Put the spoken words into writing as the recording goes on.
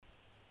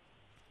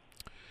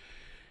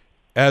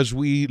As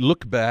we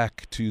look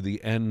back to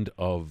the end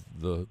of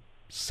the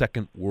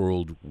Second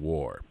World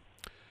War,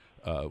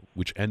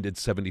 which ended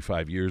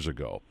 75 years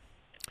ago,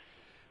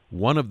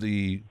 one of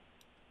the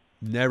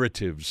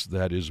narratives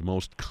that is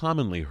most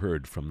commonly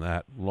heard from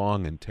that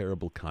long and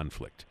terrible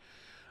conflict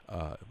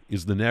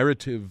is the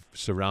narrative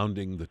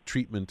surrounding the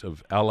treatment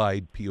of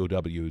Allied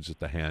POWs at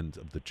the hands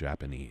of the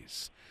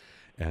Japanese.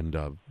 And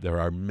there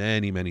are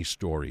many, many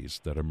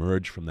stories that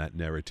emerge from that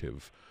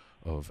narrative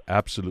of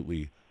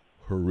absolutely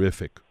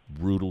horrific,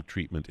 brutal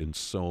treatment in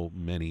so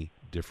many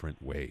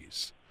different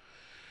ways.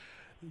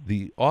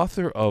 The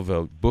author of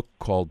a book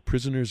called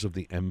Prisoners of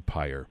the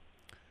Empire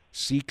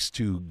seeks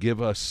to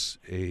give us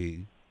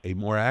a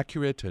more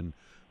accurate and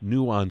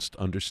nuanced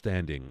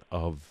understanding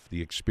of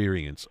the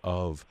experience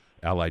of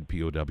Allied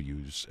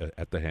POWs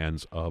at the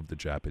hands of the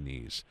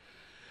Japanese.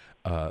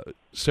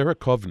 Sarah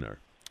Kovner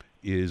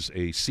is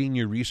a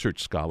senior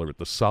research scholar at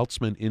the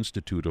Saltzman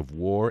Institute of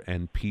War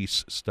and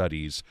Peace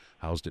Studies,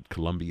 housed at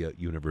Columbia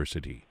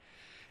University.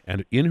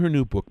 And in her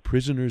new book,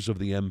 Prisoners of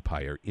the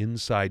Empire,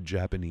 Inside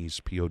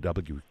Japanese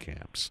POW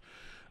Camps,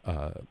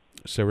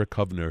 Sarah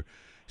Kovner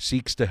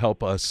seeks to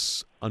help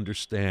us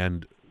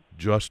understand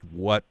just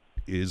what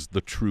is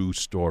the true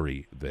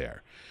story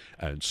there.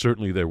 And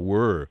certainly there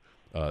were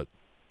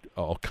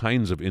all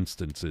kinds of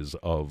instances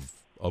of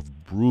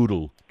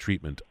brutal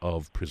treatment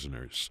of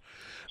prisoners.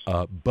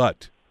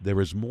 But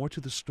there is more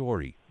to the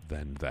story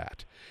than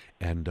that.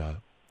 And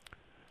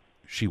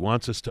she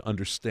wants us to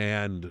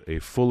understand a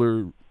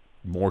fuller,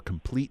 more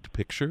complete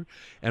picture,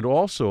 and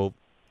also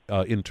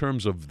in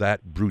terms of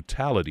that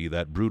brutality,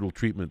 that brutal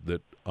treatment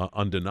that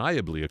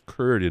undeniably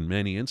occurred in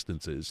many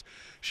instances,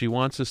 she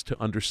wants us to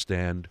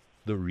understand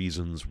the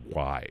reasons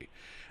why.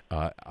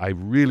 I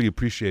really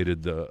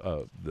appreciated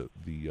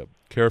the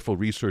careful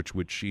research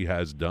which she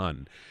has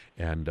done,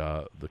 and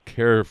the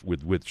care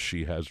with which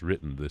she has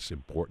written this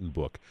important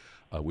book,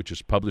 which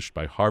is published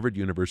by Harvard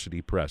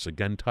University Press,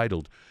 again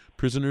titled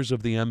Prisoners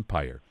of the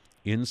Empire,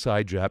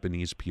 Inside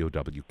Japanese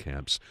POW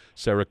Camps.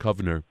 Sarah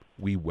Kovner,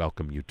 we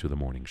welcome you to the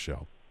morning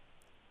show.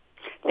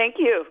 Thank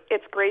you.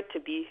 It's great to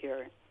be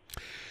here.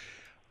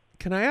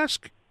 Can I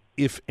ask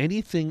if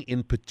anything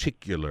in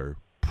particular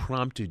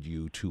prompted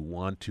you to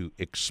want to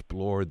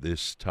explore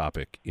this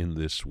topic in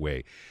this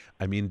way?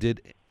 I mean,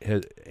 did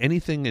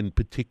anything in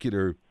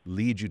particular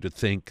lead you to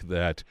think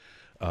that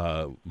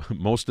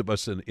most of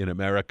us in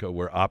America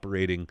were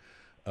operating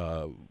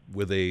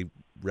with a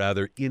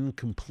rather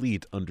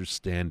incomplete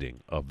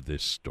understanding of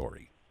this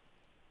story?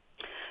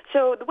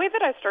 So the way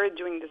that I started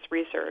doing this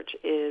research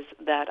is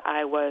that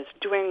I was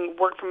doing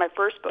work for my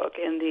first book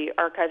in the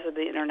archives of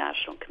the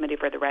International Committee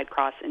for the Red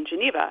Cross in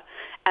Geneva,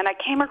 and I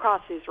came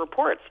across these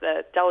reports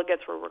that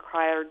delegates were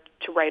required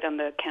to write on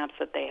the camps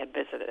that they had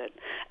visited.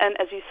 And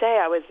as you say,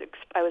 I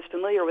was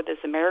familiar with this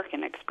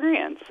American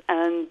experience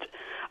and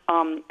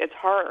its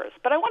horrors,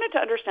 but I wanted to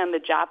understand the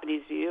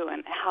Japanese view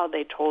and how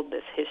they told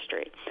this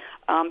history.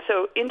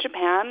 So in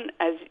Japan,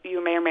 as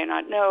you may or may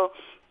not know,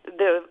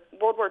 the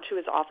World War II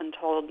is often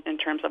told in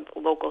terms of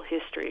local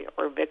history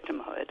or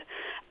victimhood.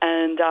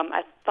 And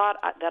I thought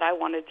that I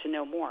wanted to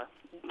know more,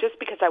 just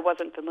because I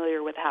wasn't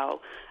familiar with how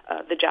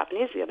the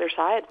Japanese, the other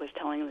side, was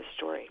telling the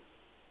story.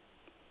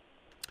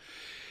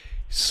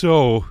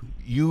 So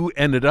you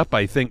ended up,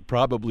 I think,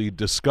 probably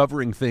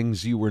discovering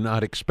things you were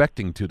not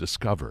expecting to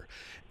discover.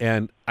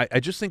 And I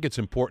just think it's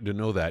important to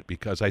know that,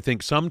 because I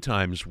think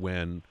sometimes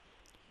when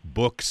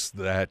books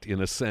that,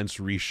 in a sense,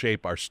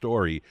 reshape our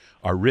story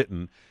are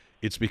written,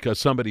 it's because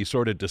somebody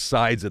sort of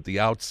decides at the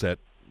outset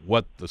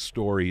what the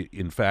story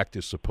in fact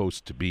is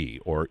supposed to be,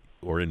 or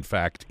in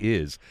fact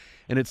is.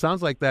 And it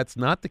sounds like that's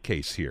not the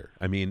case here.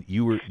 I mean,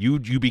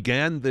 you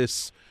began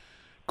this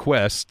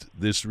quest,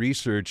 this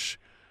research,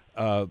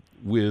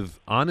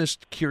 with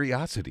honest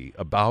curiosity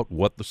about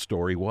what the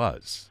story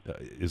was.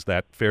 Is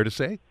that fair to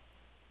say?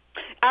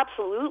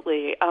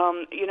 Absolutely.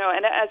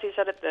 And as you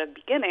said at the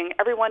beginning,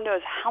 everyone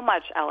knows how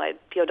much Allied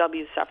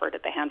POWs suffered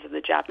at the hands of the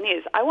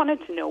Japanese. I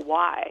wanted to know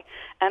why,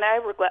 and I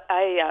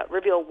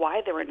reveal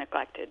why they were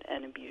neglected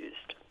and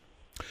abused.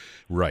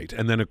 Right.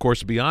 And then, of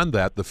course, beyond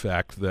that, the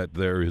fact that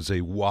there is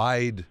a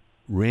wide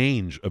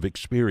range of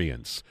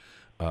experience,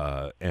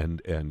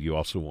 and you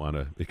also want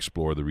to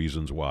explore the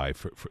reasons why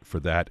for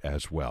that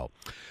as well.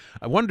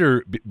 I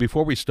wonder,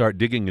 before we start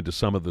digging into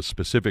some of the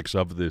specifics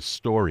of this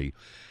story,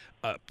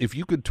 if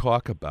you could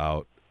talk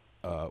about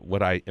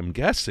what I am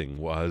guessing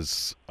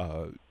was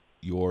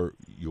your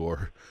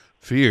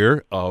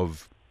fear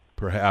of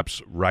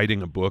perhaps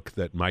writing a book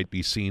that might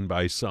be seen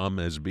by some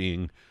as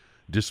being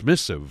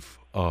dismissive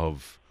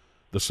of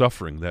the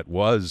suffering that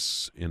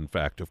was, in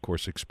fact, of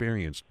course,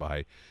 experienced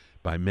by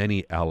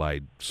many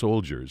Allied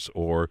soldiers,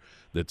 or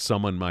that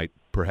someone might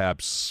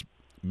perhaps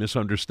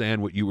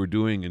misunderstand what you were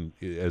doing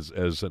as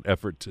an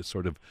effort to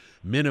sort of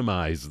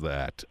minimize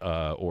that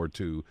or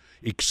to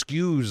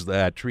excuse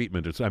that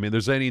treatment. I mean,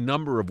 there's any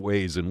number of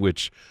ways in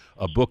which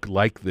a book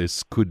like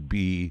this could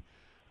be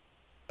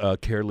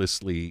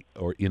carelessly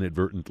or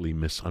inadvertently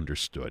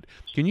misunderstood.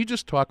 Can you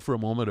just talk for a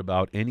moment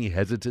about any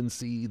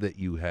hesitancy that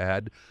you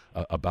had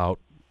about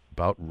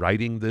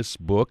writing this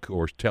book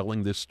or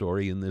telling this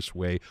story in this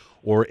way,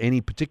 or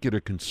any particular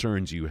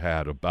concerns you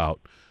had about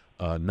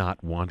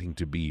not wanting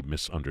to be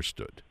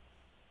misunderstood?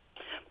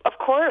 Of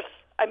course.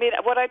 I mean,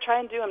 what I try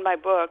and do in my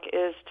book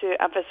is to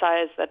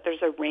emphasize that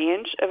there's a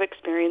range of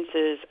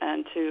experiences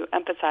and to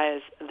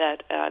emphasize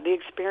that the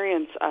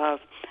experience of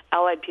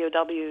Allied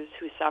POWs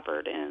who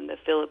suffered in the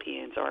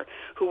Philippines or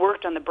who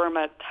worked on the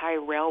Burma-Thai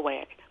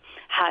Railway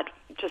had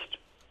just,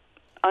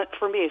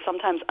 for me,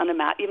 sometimes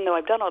even though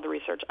I've done all the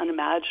research,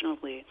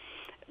 unimaginably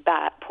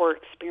bad, poor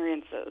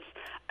experiences.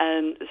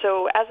 And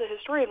so as a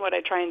historian, what I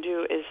try and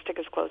do is stick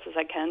as close as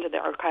I can to the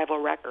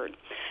archival record.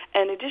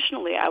 And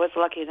additionally, I was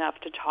lucky enough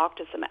to talk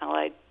to some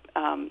Allied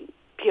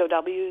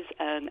POWs,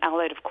 and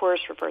Allied, of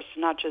course, refers to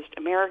not just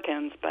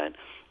Americans, but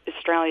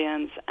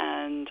Australians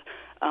and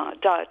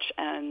Dutch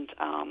and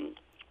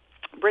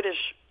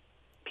British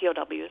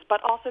POWs,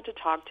 but also to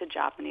talk to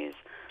Japanese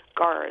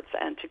guards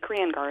and to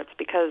Korean guards,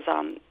 because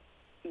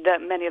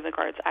many of the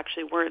guards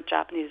actually weren't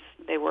Japanese,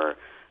 they were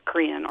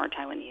Korean or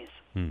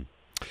Taiwanese.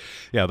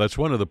 Yeah, that's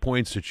one of the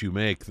points that you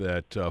make,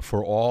 that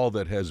for all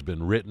that has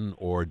been written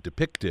or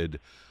depicted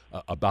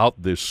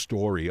about this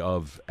story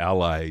of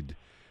Allied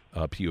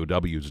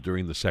POWs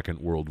during the Second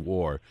World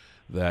War,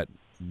 that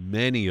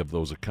many of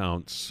those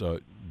accounts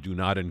do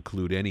not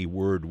include any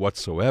word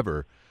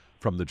whatsoever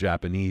from the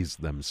Japanese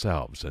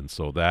themselves. And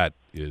so that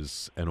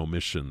is an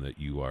omission that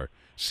you are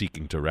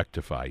seeking to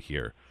rectify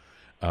here.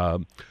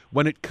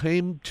 When it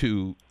came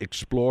to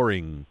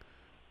exploring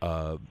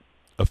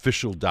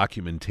official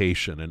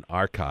documentation and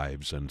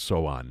archives and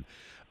so on,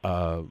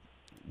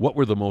 what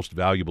were the most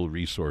valuable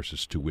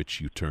resources to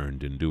which you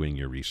turned in doing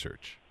your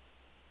research?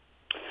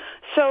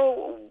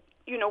 So,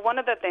 one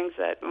of the things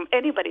that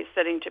anybody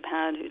studying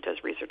Japan who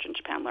does research in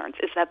Japan learns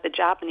is that the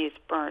Japanese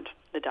burnt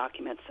the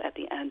documents at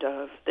the end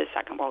of the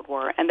Second World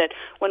War, and that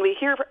when we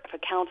hear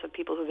accounts of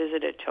people who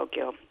visited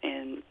Tokyo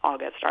in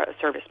August,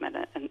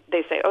 servicemen, and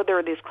they say, there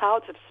were these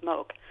clouds of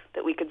smoke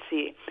that we could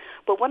see.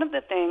 But one of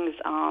the things,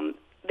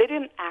 they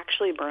didn't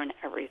actually burn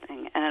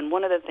everything, and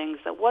one of the things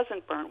that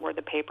wasn't burnt were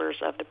the papers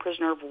of the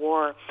prisoner of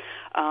war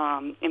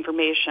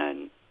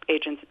information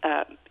agency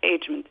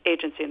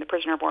and the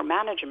prisoner of war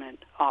management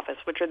office,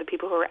 which are the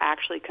people who are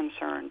actually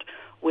concerned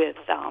with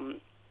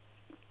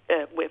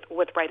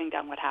writing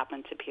down what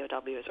happened to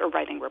POWs or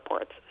writing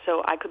reports.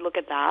 So I could look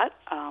at that,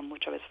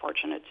 which I was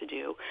fortunate to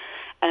do,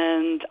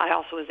 and I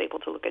also was able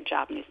to look at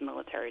Japanese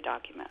military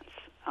documents.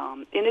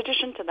 In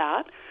addition to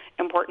that,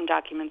 important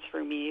documents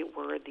for me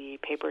were the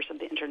papers of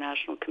the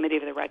International Committee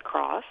of the Red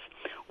Cross,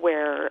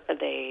 where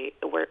they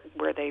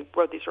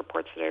wrote these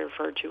reports that I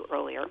referred to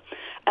earlier,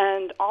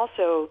 and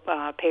also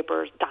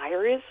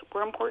diaries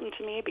were important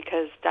to me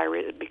because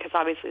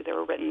obviously they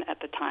were written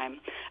at the time,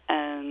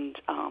 and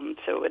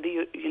so at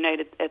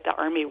the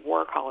Army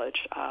War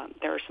College,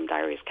 there are some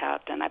diaries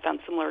kept, and I found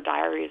similar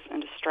diaries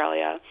in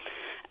Australia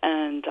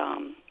and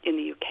in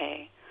the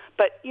UK.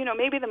 But,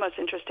 maybe the most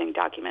interesting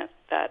document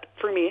that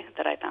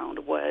I found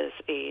was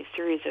a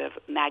series of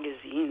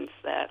magazines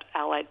that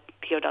Allied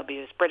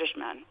POWs, British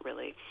men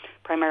really,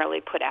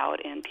 primarily put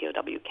out in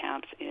POW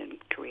camps in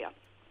Korea,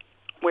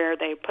 where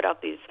they put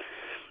out these,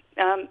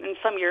 in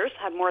some years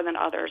had more than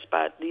others,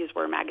 but these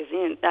were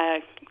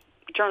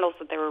journals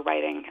that they were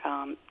writing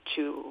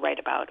to write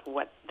about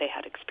what they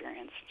had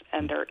experienced.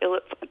 And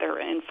they're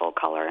in full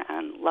color,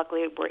 and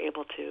luckily we're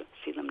able to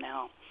see them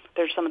now.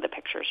 There's some of the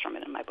pictures from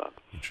it in my book.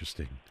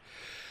 Interesting.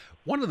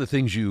 One of the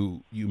things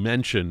you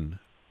mention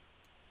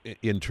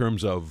in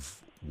terms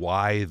of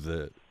why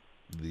the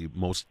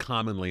most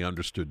commonly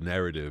understood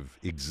narrative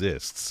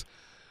exists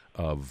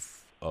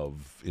of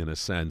in a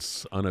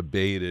sense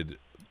unabated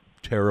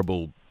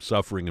terrible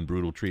suffering and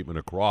brutal treatment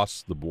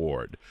across the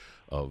board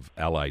of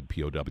Allied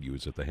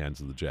POWs at the hands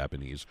of the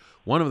Japanese.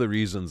 One of the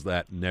reasons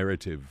that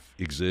narrative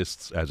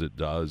exists as it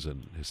does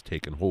and has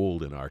taken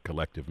hold in our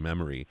collective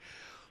memory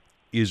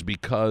is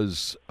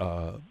because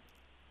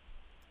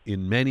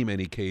in many,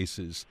 many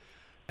cases,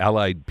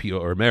 Allied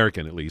or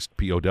American at least,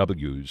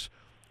 POWs,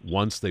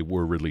 once they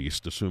were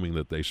released, assuming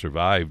that they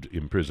survived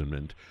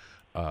imprisonment,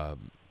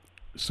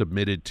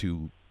 submitted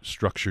to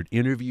structured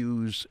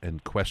interviews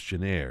and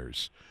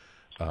questionnaires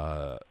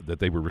that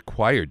they were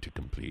required to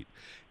complete,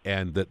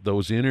 and that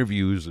those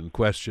interviews and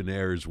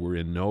questionnaires were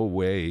in no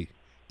way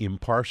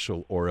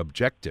impartial or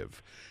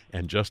objective,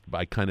 and just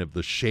by kind of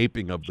the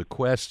shaping of the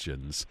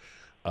questions,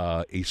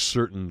 a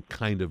certain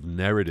kind of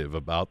narrative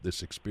about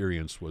this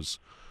experience was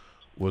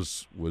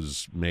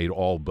made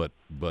all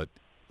but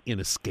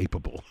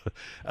inescapable.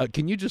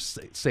 Can you just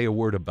say a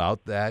word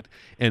about that?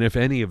 And if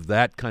any of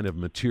that kind of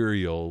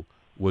material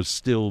was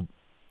still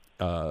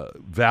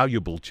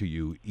valuable to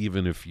you,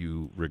 even if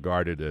you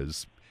regard it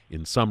as,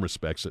 in some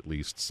respects at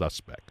least,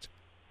 suspect?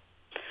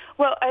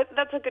 Well,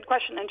 that's a good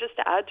question. And just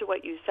to add to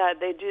what you said,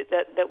 they do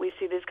that we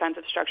see these kinds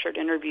of structured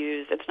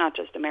interviews. It's not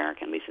just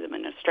American. We see them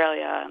in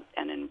Australia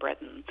and in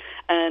Britain.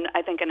 And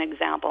I think an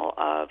example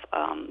of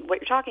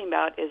what you're talking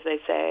about is they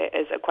say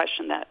is a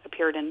question that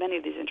appeared in many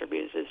of these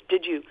interviews is,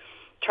 did you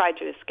tried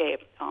to escape,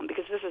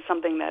 because this is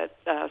something that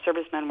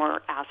servicemen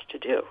were asked to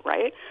do,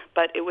 right?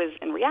 But it was,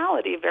 in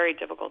reality, very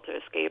difficult to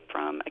escape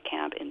from a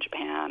camp in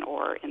Japan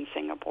or in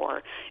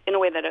Singapore in a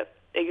way that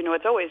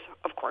it's always,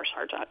 of course,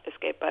 hard to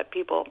escape, but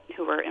people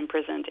who were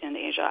imprisoned in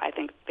Asia, I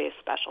think, face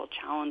special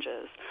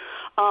challenges.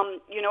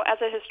 As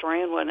a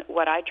historian,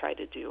 what I try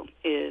to do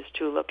is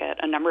to look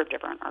at a number of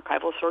different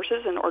archival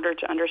sources in order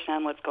to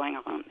understand what's going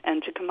on,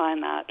 and to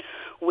combine that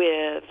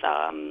with,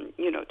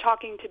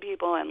 talking to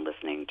people and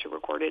listening to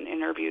recorded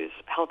interviews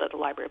held at the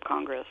Library of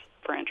Congress,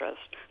 for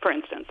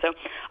instance. So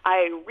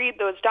I read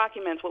those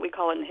documents. What we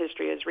call it in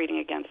history is reading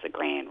against the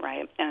grain,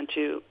 right? And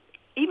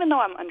even though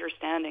I'm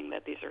understanding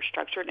that these are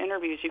structured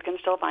interviews, you can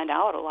still find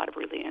out a lot of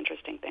really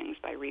interesting things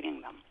by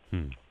reading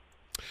them.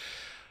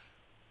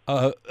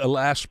 A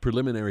last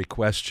preliminary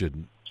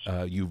question.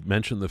 You've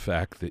mentioned the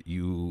fact that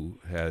you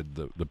had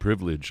the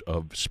privilege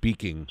of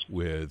speaking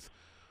with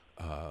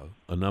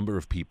a number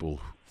of people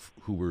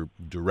who were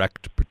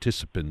direct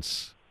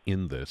participants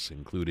in this,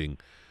 including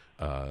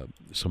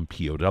some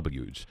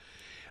POWs.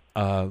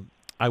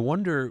 I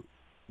wonder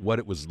what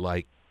it was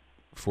like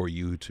for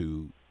you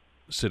to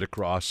sit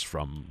across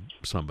from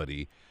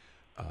somebody,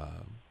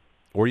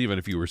 or even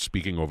if you were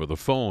speaking over the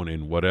phone,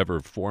 in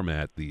whatever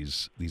format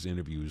these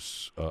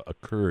interviews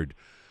occurred,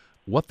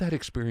 what that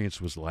experience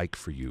was like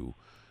for you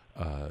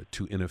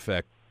to, in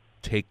effect,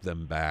 take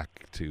them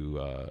back to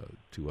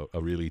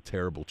a really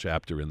terrible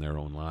chapter in their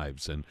own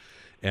lives,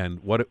 and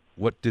what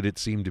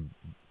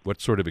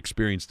sort of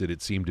experience did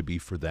it seem to be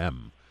for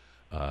them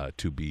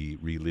to be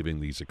reliving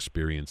these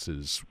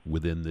experiences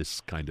within this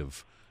kind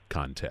of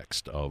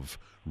context of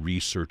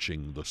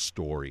researching the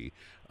story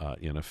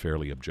in a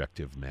fairly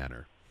objective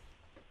manner?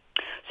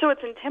 So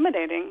it's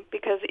intimidating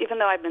because even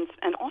though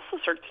and also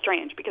sort of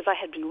strange because I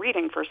had been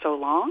reading for so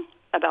long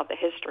about the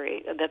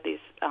history that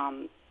these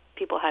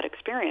people had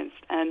experienced.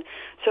 And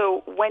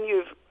so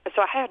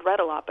so I had read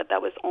a lot, but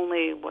that was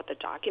only what the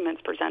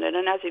documents presented.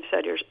 And as you've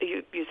said,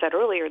 you said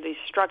earlier,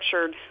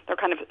 they're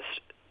kind of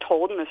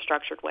told in a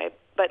structured way,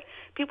 but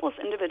people's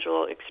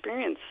individual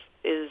experience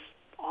is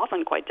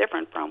often quite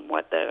different from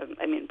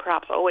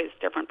perhaps always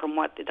different from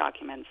what the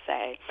documents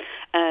say.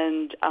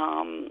 And,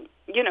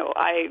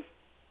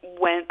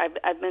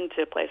 I've been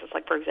to places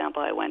like, for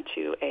example, I went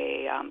to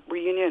a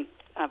reunion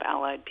of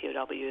Allied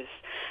POWs,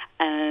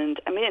 and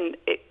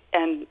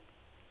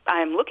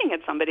I'm looking at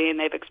somebody and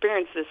they've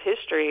experienced this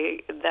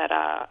history that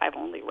I've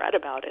only read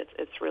about.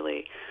 It's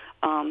really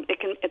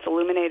it's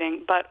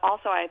illuminating, but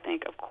also I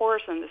think, of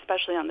course, and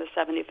especially on the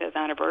 75th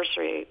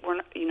anniversary,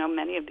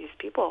 many of these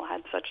people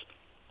had such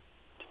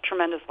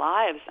tremendous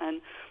lives,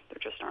 and there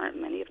just aren't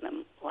many of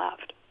them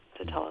left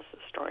to tell us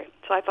this story.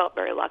 So I felt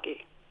very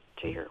lucky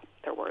to hear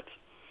their words.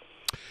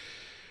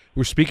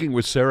 We're speaking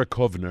with Sarah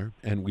Kovner,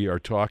 and we are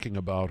talking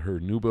about her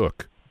new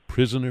book,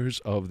 Prisoners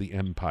of the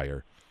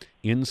Empire,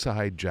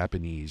 Inside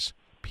Japanese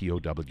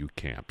POW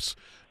Camps.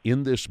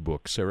 In this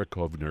book, Sarah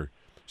Kovner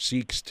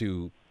seeks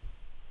to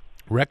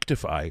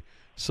rectify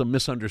some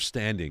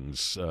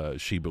misunderstandings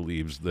she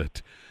believes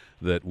that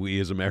we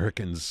as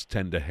Americans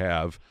tend to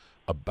have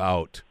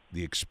about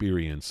the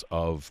experience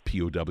of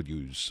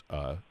POWs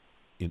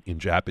in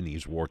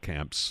Japanese war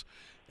camps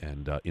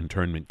and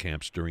internment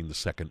camps during the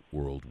Second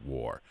World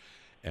War.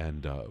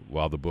 And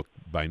while the book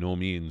by no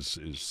means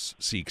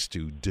seeks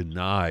to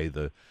deny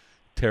the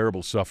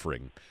terrible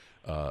suffering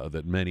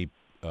that many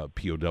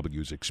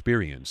POWs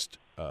experienced,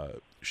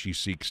 she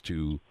seeks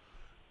to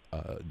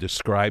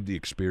describe the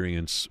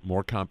experience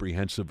more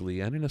comprehensively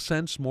and, in a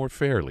sense, more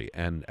fairly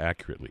and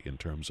accurately in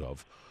terms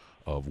of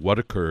what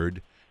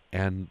occurred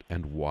and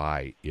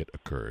why it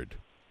occurred.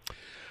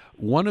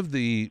 One of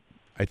the,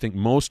 I think,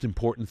 most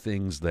important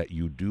things that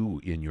you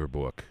do in your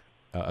book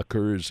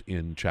occurs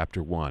in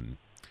Chapter 1,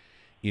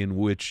 in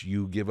which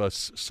you give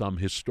us some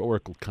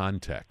historical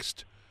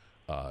context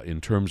in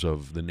terms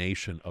of the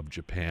nation of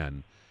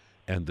Japan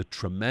and the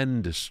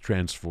tremendous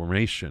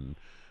transformation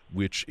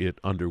which it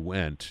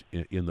underwent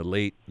in the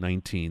late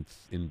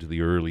 19th into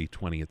the early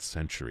 20th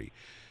century.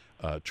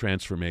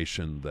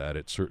 Transformation that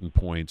at certain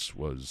points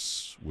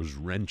was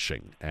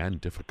wrenching and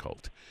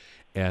difficult.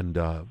 And,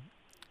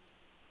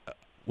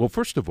 well,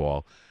 first of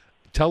all,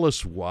 tell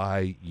us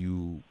why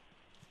you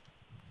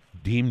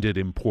deemed it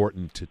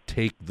important to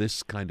take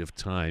this kind of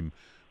time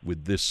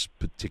with this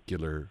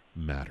particular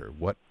matter.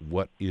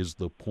 What is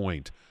the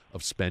point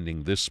of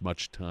spending this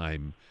much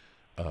time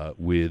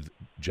with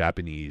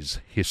Japanese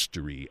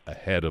history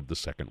ahead of the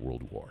Second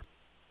World War?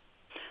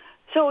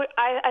 So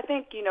I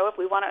think, if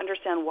we want to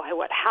understand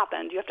what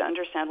happened, you have to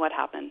understand what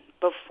happened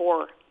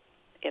before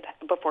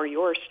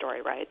your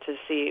story, right? To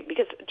see,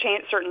 because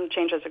certain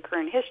changes occur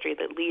in history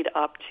that lead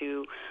up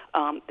to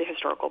the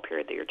historical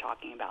period that you're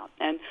talking about.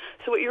 And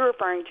so what you're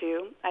referring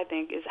to, I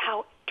think, is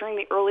how during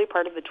the early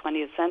part of the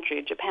 20th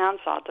century, Japan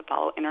sought to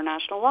follow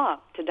international law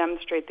to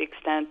demonstrate the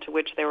extent to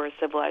which they were a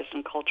civilized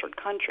and cultured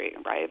country,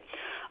 right?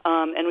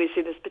 And we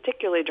see this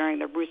particularly during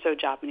the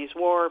Russo-Japanese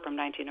War from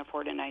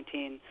 1904 to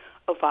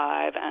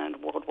 1905 and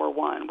World War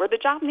I, where the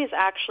Japanese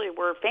actually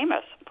were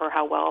famous for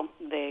how well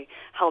they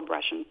held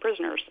Russian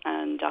prisoners.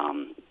 And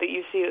that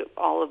you see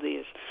all of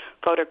these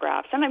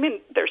photographs. And, I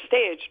mean, they're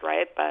staged,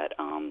 right? But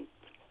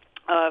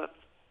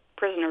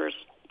prisoners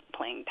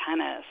playing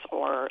tennis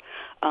or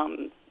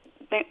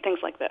things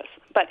like this.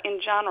 But in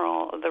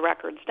general, the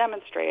records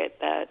demonstrate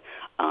that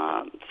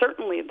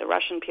certainly the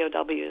Russian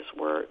POWs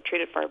were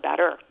treated far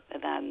better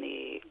than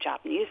the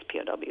Japanese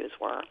POWs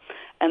were.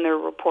 And there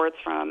are reports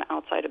from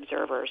outside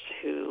observers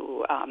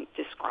who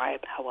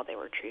describe how well they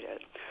were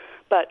treated.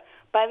 But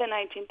by the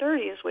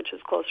 1930s, which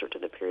is closer to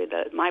the period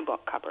that my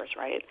book covers,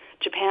 right,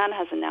 Japan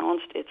has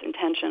announced its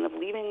intention of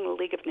leaving the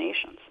League of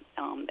Nations,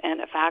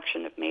 and a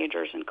faction of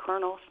majors and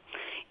colonels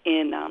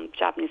in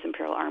Japanese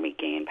Imperial Army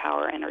gain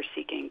power and are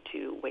seeking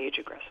to wage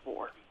aggressive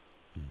war.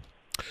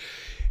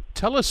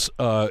 Tell us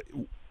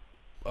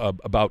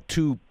about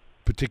two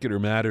particular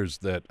matters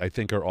that I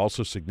think are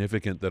also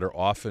significant that are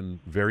often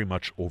very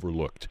much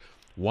overlooked.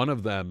 One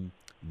of them,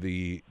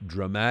 the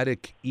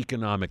dramatic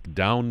economic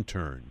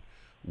downturn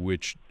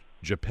which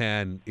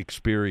Japan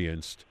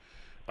experienced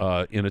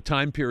in a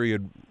time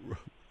period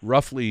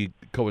roughly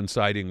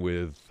coinciding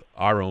with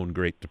our own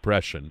Great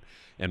Depression,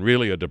 and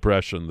really a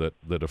depression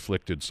that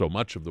afflicted so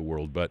much of the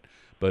world, but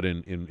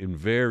in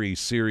very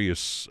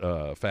serious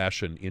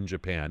fashion in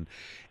Japan.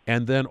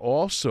 And then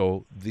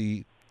also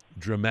the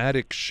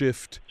dramatic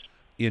shift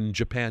in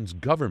Japan's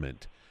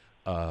government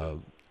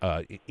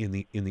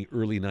in the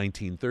early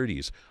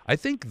 1930s. I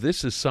think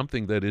this is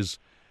something that is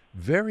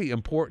very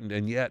important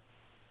and yet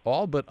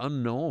all but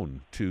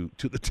unknown to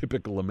the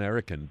typical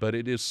American, but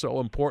it is so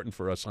important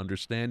for us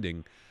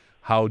understanding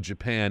how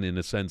Japan, in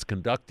a sense,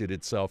 conducted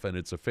itself and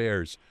its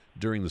affairs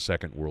during the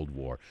Second World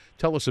War.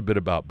 Tell us a bit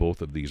about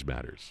both of these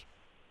matters.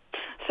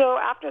 So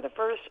after the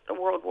First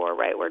World War,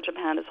 right, where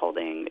Japan is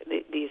holding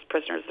these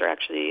prisoners, they're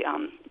actually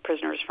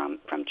prisoners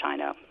from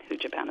China who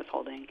Japan is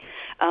holding.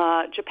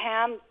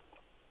 Japan,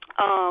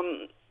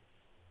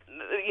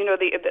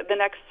 the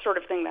next sort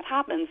of thing that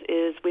happens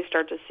is we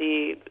start to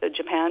see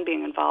Japan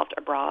being involved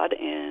abroad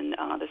in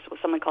this was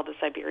something called the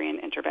Siberian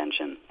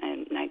Intervention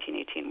in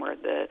 1918, where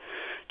the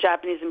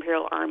Japanese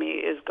Imperial Army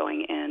is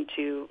going in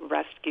to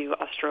rescue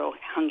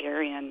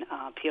Austro-Hungarian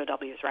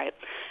POWs, right?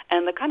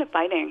 And the kind of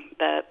fighting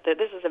that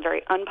this is a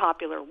very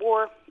unpopular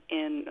war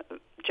in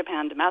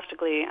Japan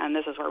domestically, and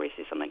this is where we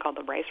see something called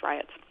the rice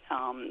riots,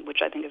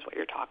 which I think is what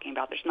you're talking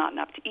about. There's not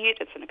enough to eat,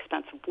 it's an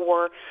expensive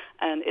war,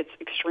 and it's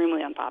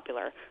extremely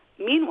unpopular.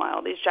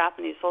 Meanwhile, these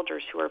Japanese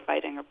soldiers who are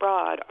fighting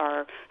abroad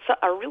are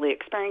really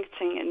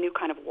experiencing a new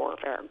kind of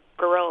warfare,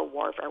 guerrilla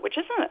warfare, which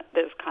isn't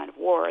this kind of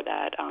war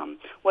that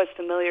was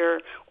familiar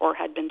or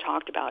had been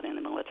talked about in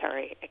the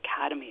military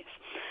academies.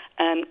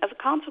 And as a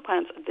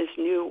consequence of this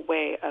new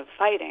way of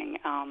fighting,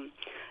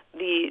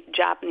 the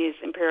Japanese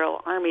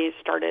Imperial Army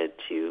started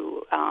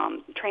to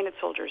train its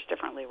soldiers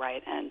differently,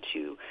 right, and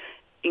to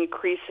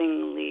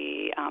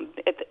increasingly,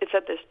 it's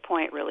at this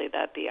point really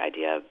that the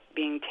idea of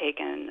being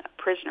taken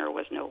prisoner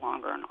was no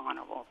longer an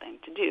honorable thing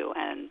to do,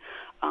 and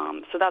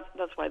so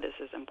that's why this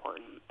is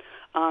important.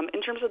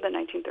 In terms of the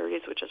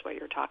 1930s, which is what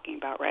you're talking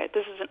about, right?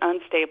 This is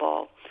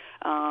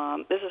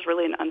this is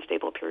really an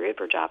unstable period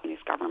for Japanese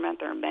government.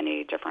 There are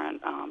many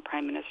different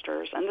prime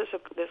ministers, and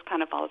this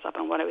kind of follows up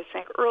on what I was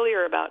saying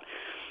earlier about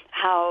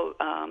how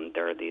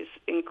there are these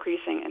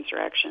increasing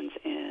insurrections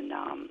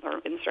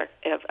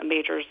of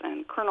majors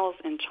and colonels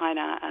in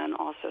China, and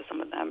also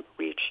some of them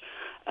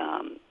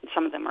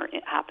are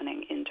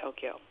happening in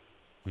Tokyo.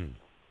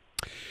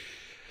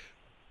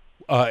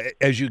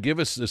 As you give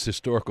us this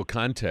historical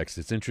context,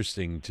 it's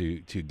interesting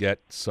to get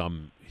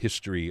some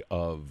history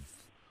of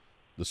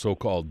the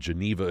so-called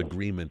Geneva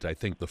Agreement, I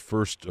think the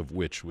first of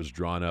which was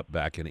drawn up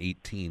back in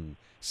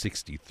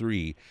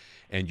 1863.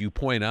 And you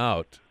point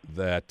out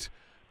that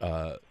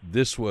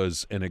this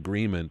was an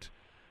agreement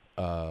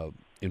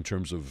in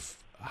terms of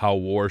how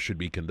war should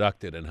be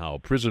conducted and how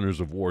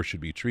prisoners of war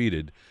should be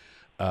treated.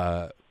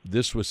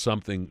 This was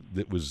something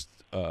that was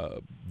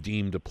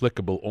deemed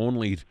applicable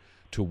only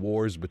to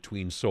wars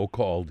between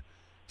so-called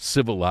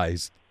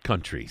civilized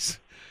countries,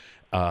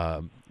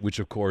 which,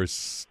 of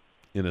course,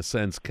 in a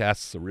sense,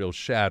 casts a real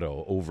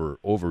shadow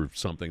over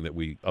something that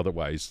we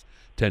otherwise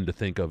tend to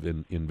think of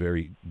in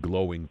very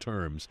glowing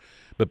terms.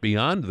 But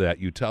beyond that,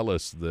 you tell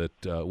us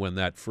that when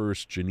that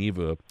first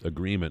Geneva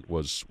Agreement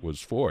was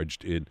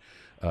forged in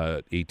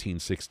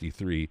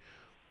 1863,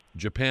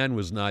 Japan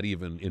was not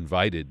even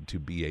invited to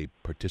be a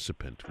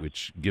participant,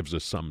 which gives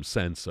us some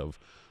sense of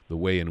the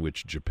way in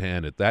which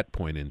Japan at that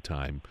point in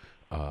time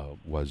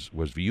was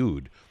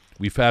viewed.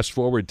 We fast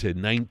forward to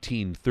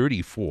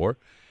 1934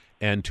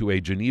 and to a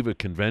Geneva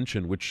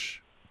Convention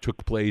which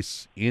took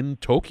place in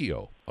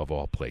Tokyo, of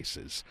all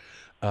places.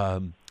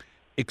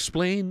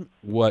 Explain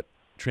what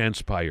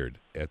transpired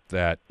at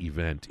that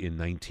event in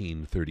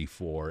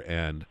 1934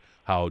 and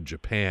how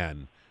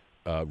Japan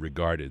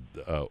regarded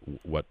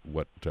what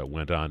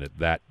went on at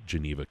that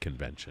Geneva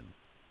Convention?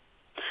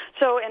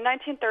 So in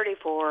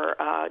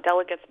 1934,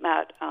 delegates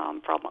met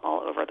from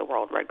all over the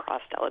world, Red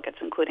Cross delegates,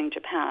 including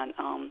Japan.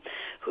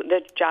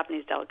 The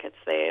Japanese delegates,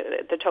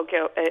 the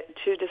Tokyo,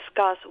 to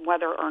discuss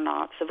whether or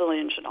not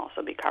civilians should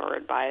also be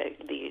covered by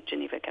the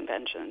Geneva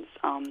Conventions.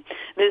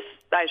 This,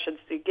 I should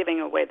say, giving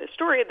away the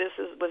story,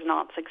 was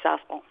not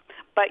successful.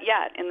 But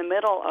yet, in the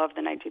middle of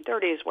the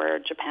 1930s, where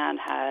Japan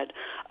had,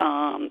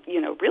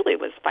 really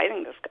was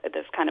fighting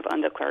this kind of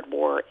undeclared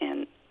war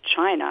in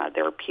China,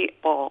 there were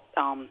people,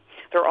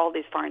 there were all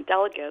these foreign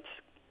delegates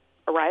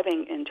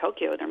arriving in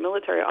Tokyo, their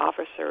military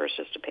officers,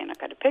 just to paint a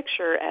kind of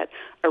picture, at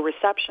a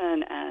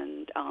reception,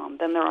 and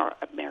then there are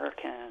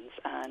Americans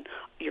and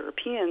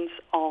Europeans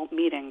all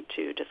meeting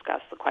to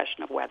discuss the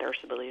question of whether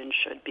civilians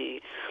should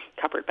be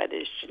covered by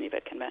these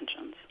Geneva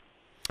Conventions.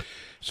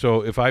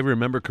 So if I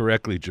remember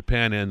correctly,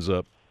 Japan ends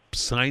up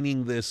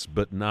signing this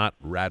but not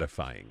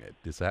ratifying it.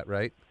 Is that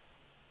right?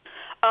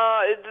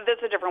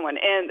 That's a different one,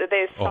 and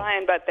they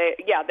sign, but they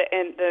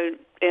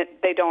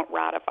don't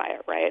ratify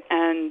it, right?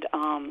 And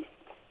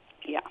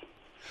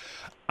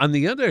On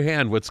the other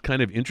hand, what's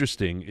kind of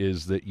interesting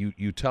is that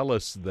you tell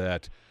us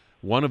that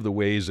one of the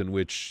ways in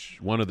which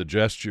one of the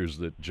gestures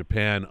that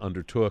Japan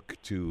undertook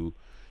to,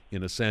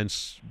 in a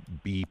sense,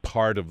 be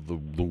part of the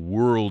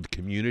world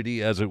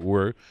community, as it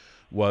were,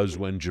 was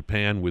when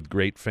Japan, with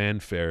great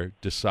fanfare,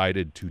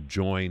 decided to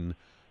join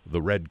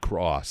the Red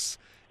Cross,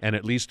 and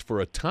at least for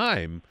a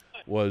time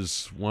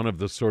was one of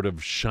the sort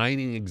of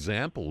shining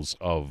examples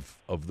of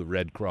the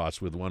Red Cross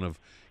with one of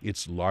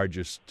its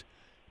largest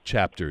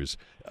chapters.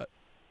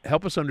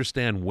 Help us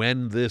understand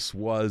when this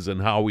was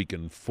and how we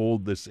can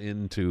fold this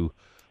into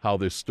how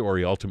this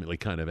story ultimately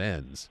kind of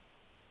ends.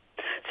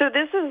 So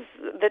this is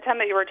the time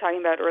that you were talking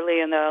about early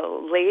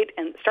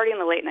starting in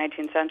the late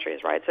 19th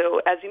centuries, right?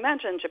 So as you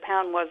mentioned,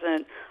 Japan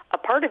wasn't a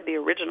part of the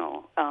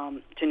original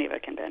Geneva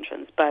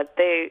Conventions, but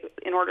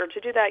in order to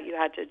do that, you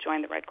had to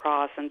join the Red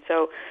Cross. And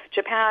so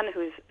Japan,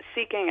 who's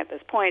seeking at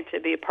this point to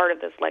be a part of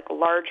this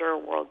larger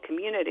world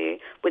community,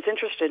 was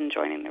interested in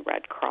joining the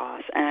Red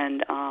Cross.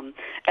 And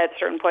at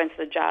certain points,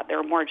 there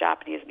were more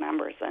Japanese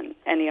members than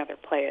any other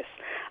place.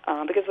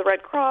 Because the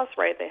Red Cross,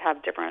 right, they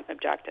have different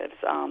objectives.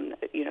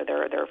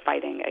 They're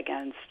fighting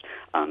against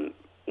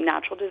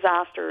natural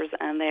disasters,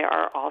 and they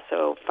are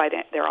also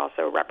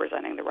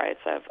representing the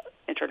rights of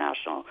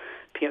international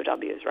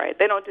POWs, right?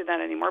 They don't do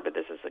that anymore, but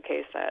this is the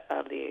case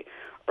of the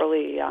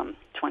early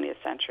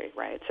 20th century,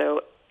 right?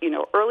 So,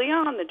 early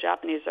on, the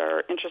Japanese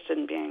are interested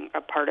in being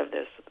a part of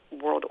this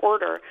world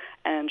order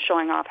and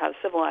showing off how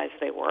civilized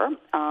they were.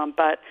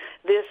 But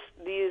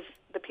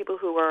the people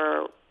who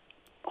are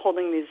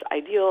holding these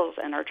ideals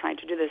and are trying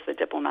to do this, the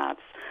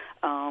diplomats,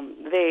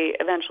 they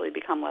eventually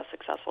become less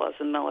successful as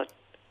the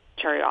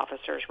military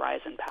officers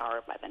rise in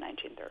power by the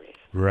 1930s.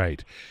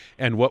 Right.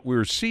 And what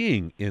we're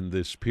seeing in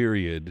this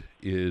period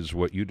is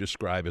what you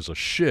describe as a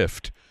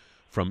shift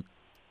from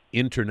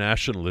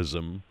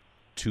internationalism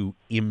to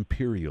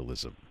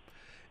imperialism.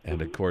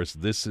 And, of course,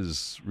 this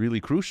is really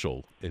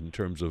crucial in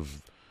terms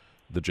of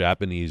the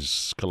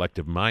Japanese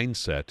collective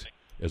mindset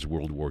as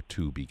World War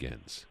II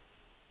begins.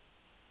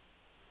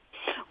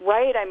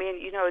 Right. I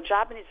mean,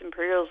 Japanese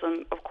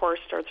imperialism, of course,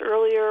 starts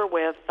earlier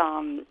with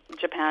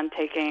Japan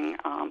taking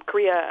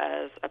Korea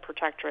as a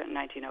protectorate in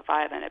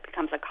 1905, and it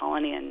becomes a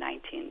colony in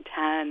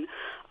 1910.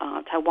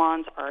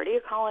 Taiwan's already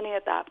a colony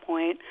at that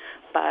point,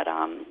 but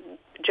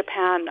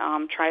Japan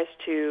tries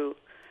to,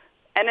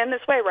 and in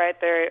this way, right,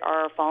 they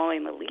are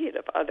following the lead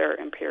of other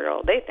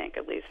they think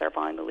at least, they're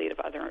following the lead of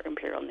other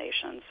imperial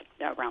nations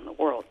around the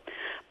world.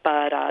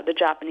 But the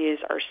Japanese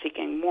are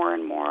seeking more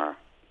and more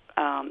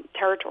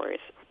territories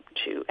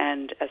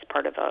and as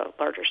part of a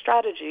larger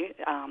strategy,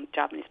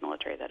 Japanese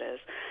military that is,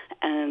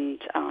 and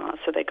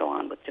so they go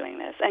on with doing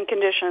this. And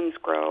conditions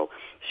grow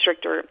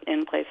stricter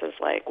in places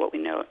like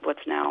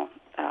what's now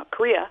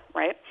Korea,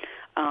 right,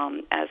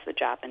 as the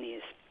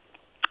Japanese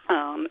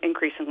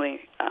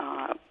increasingly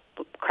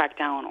crack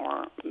down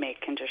or make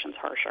conditions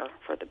harsher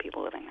for the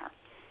people living there.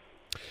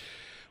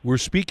 We're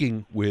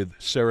speaking with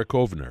Sarah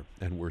Kovner,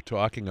 and we're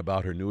talking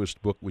about her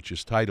newest book, which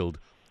is titled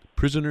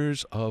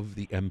Prisoners of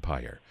the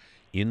Empire: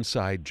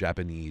 Inside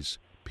Japanese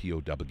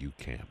POW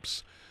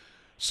Camps.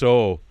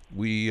 So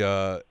we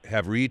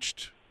have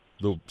reached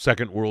the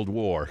Second World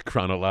War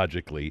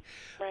chronologically.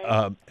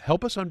 Right.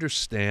 Help us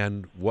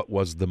understand what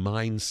was the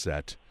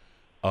mindset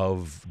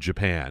of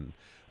Japan.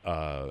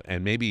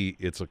 And maybe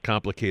it's a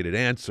complicated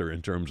answer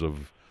in terms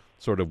of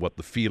sort of what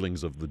the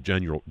feelings of the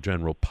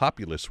general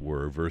populace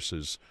were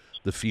versus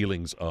the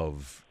feelings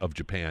of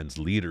Japan's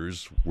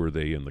leaders, were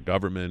they in the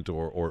government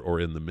or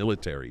in the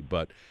military.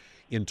 But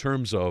in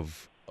terms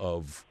of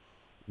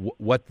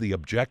what the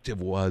objective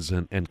was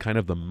and kind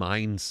of the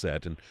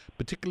mindset, and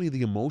particularly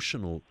the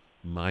emotional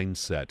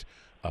mindset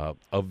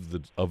of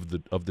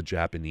the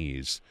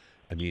Japanese.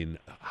 I mean,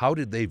 how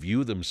did they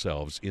view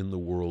themselves in the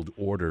world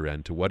order,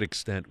 and to what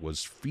extent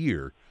was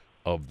fear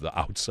of the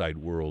outside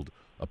world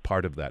a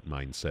part of that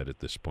mindset at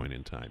this point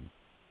in time?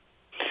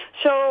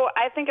 So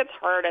I think it's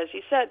hard, as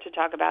you said, to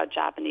talk about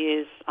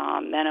Japanese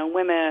men and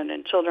women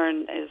and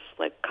children is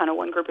like kind of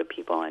one group of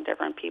people, and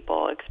different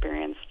people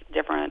experienced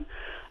different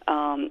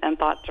and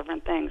thought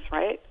different things,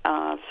 right?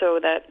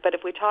 But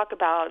if we talk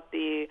about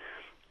the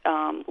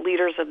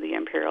leaders of the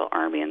Imperial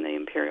Army and the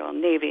Imperial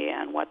Navy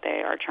and what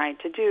they are trying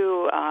to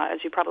do,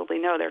 as you probably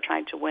know, they're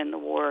trying to win the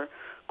war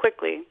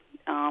quickly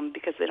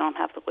because they don't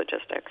have the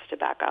logistics to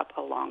back up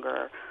a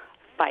longer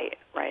fight,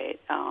 right?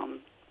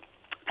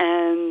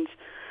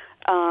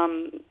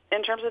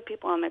 In terms of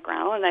people on the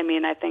ground, I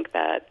mean, I think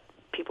that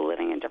people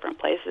living in different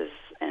places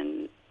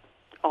and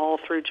all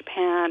through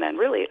Japan, and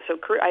really, so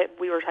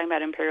we were talking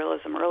about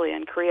imperialism early,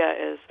 and Korea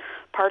is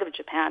part of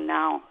Japan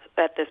now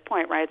at this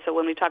point, right? So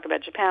when we talk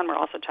about Japan, we're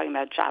also talking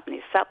about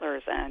Japanese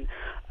settlers and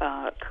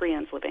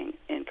Koreans living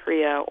in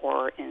Korea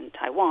or in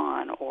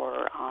Taiwan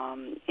or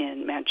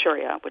in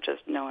Manchuria, which is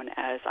known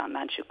as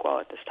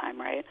Manchukuo at this time,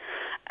 right?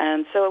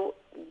 And so,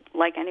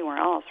 like anywhere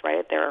else,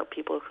 right, there are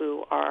people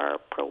who are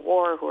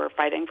pro-war, who are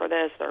fighting for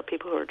this. There are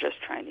people who are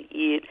just trying to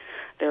eat.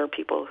 There are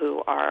people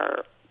who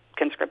are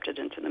conscripted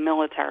into the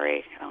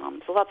military.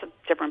 So lots of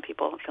different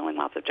people feeling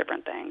lots of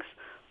different things,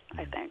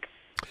 I think.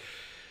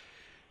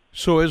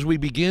 So as we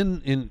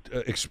begin in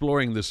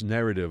exploring this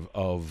narrative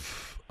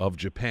of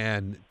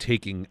Japan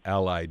taking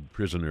Allied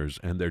prisoners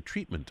and their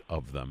treatment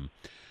of them,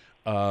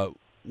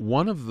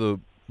 one of the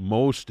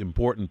most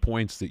important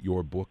points that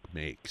your book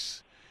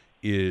makes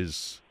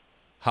is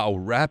how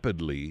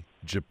rapidly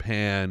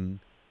Japan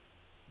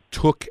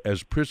took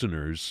as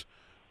prisoners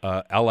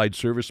Allied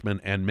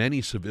servicemen and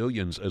many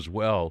civilians as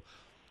well,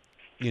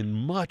 in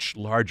much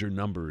larger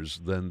numbers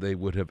than they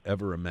would have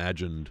ever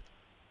imagined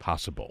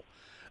possible.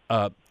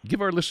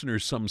 Give our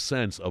listeners some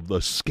sense of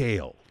the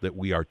scale that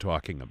we are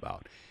talking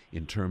about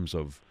in terms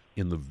of,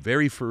 in the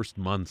very first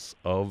months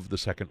of the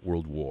Second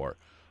World War,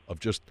 of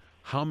just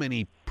how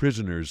many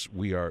prisoners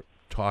we are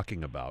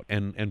talking about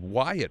and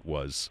why it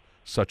was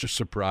such a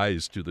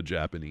surprise to the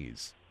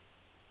Japanese.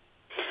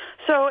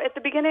 So at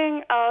the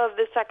beginning of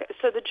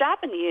the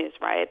Japanese,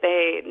 right,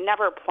 they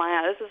never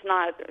planned,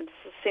 it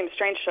seems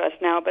strange to us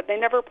now, but they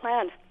never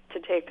planned to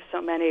take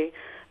so many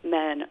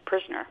men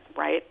prisoner,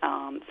 right?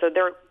 So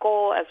their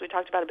goal, as we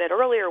talked about a bit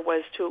earlier,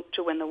 was to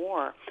win the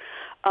war.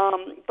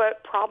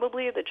 But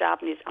probably the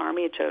Japanese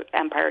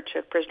empire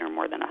took prisoner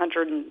more than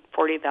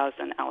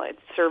 140,000 Allied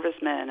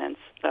servicemen and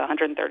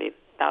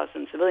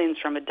 130,000 civilians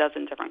from a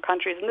dozen different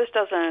countries. And this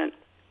doesn't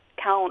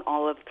count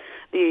all of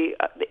the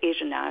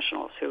Asian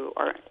nationals who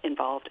are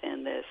involved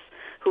in this,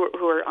 who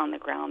are on the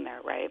ground there,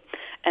 right?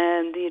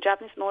 And the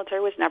Japanese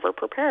military was never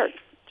prepared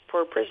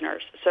for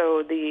prisoners.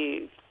 So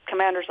the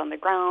commanders on the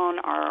ground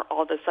are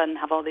all of a sudden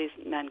have all these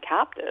men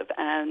captive,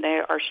 and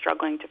they are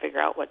struggling to figure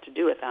out what to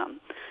do with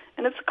them.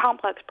 And it's a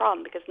complex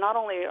problem because not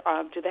only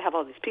do they have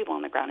all these people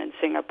on the ground in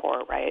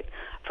Singapore, right,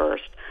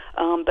 first,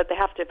 but they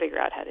have to figure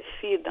out how to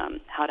feed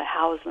them, how to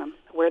house them,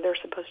 where they're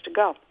supposed to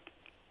go.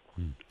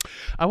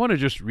 I want to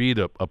just read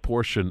a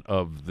portion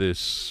of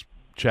this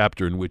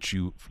chapter in which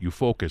you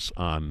focus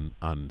on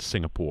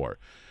Singapore.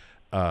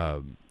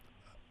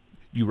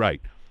 You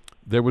write,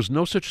 "There was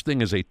no such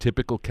thing as a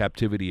typical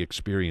captivity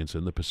experience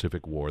in the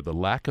Pacific War. The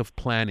lack of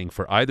planning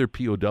for either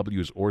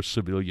POWs or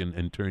civilian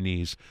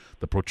internees,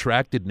 the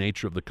protracted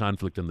nature of the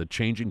conflict, and the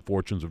changing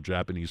fortunes of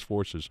Japanese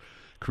forces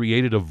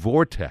created a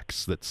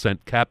vortex that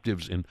sent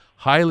captives in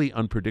highly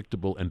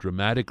unpredictable and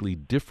dramatically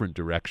different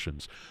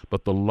directions.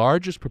 But the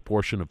largest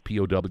proportion of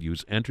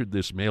POWs entered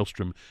this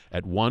maelstrom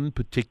at one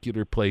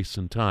particular place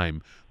and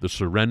time, the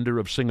surrender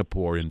of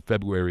Singapore in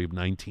February of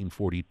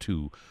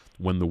 1942,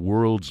 when the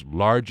world's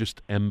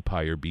largest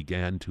empire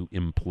began to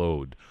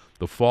implode.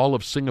 The fall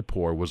of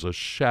Singapore was a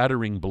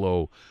shattering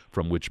blow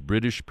from which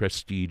British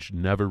prestige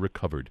never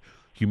recovered.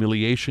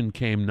 Humiliation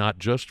came not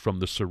just from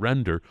the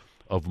surrender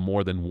of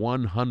more than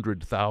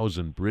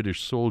 100,000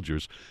 British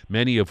soldiers,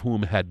 many of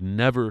whom had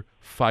never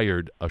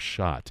fired a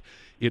shot.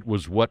 It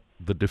was what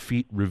the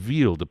defeat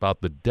revealed about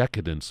the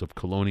decadence of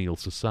colonial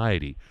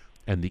society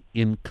and the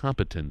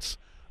incompetence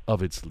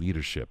of its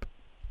leadership."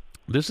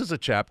 This is a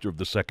chapter of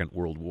the Second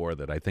World War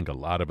that I think a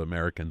lot of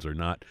Americans are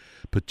not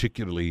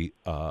particularly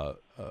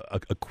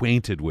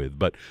acquainted with.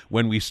 But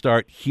when we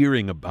start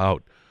hearing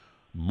about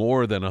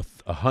more than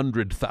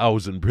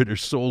 100,000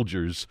 British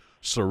soldiers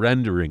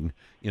surrendering,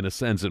 in a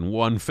sense, in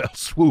one fell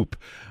swoop,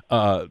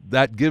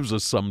 that gives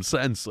us some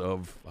sense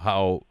of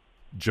how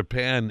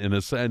Japan, in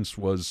a sense,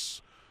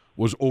 was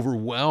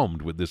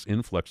overwhelmed with this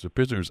influx of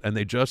prisoners, and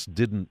they just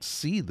didn't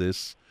see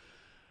this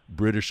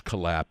British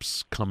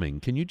collapse coming.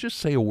 Can you just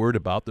say a word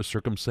about the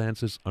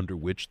circumstances under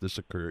which this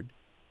occurred?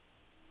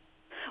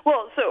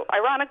 Well, so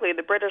ironically,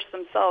 the British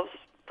themselves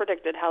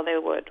predicted how they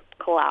would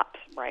collapse,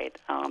 right?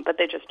 But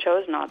they just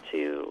chose not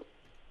to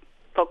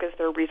focus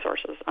their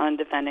resources on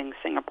defending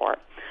Singapore.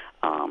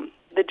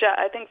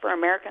 I think for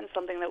Americans,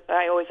 something that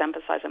I always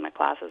emphasize in my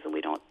classes, and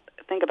we don't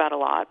think about a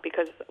lot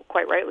because,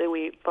 quite rightly,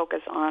 we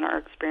focus on our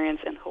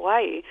experience in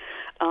Hawaii.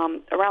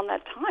 Around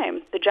that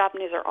time, the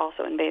Japanese are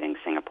also invading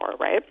Singapore,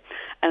 right?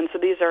 And so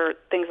these are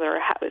things that are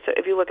so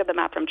if you look at the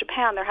map from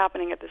Japan, they're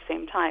happening at the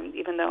same time,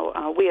 even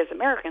though we as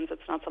Americans,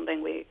 it's not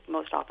something we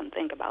most often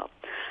think about.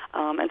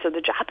 And so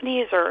the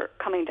Japanese are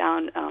coming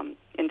down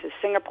into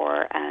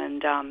Singapore,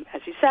 and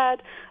as you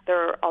said,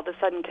 they're all of a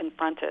sudden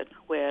confronted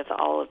with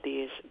all of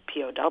these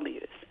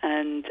POWs.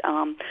 And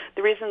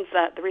the reason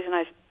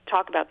I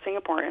talk about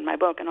Singapore in my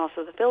book and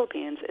also the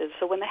Philippines is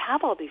so when they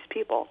have all these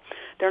people,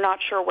 they're not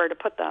sure where to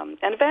put them.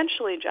 And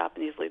eventually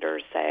Japanese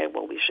leaders say,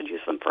 well, we should use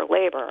them for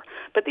labor.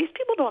 But these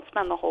people don't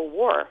spend the whole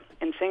war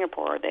in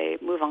Singapore. They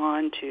move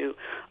on to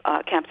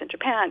camps in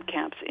Japan,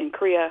 camps in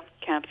Korea,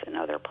 camps in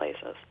other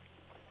places.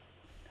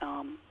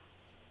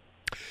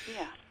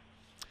 Yeah.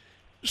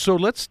 So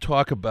let's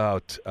talk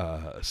about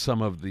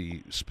some of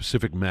the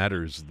specific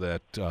matters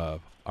that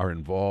are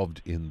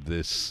involved in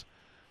this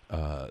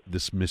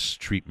this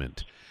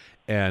mistreatment,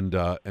 and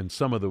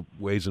some of the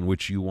ways in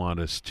which you want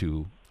us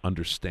to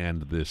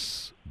understand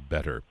this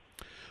better.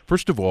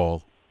 First of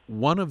all,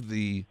 one of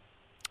the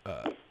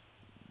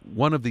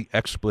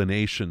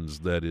explanations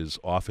that is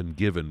often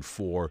given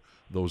for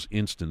those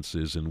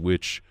instances in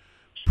which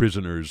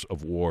prisoners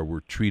of war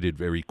were treated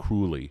very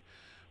cruelly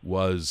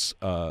was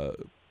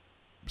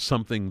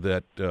something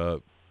that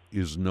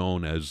is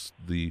known as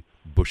the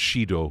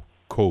Bushido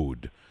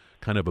Code,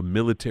 kind of a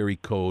military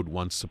code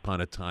once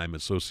upon a time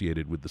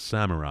associated with the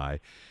samurai,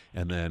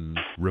 and then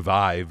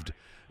revived,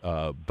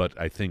 but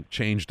I think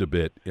changed a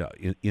bit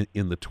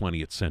in the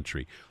 20th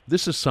century.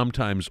 This is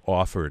sometimes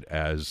offered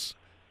as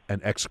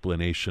an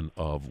explanation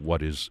of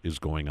what is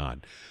going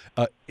on.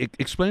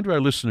 Explain to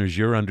our listeners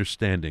your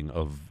understanding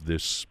of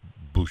this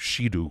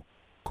Bushido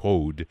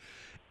Code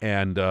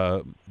and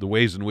the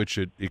ways in which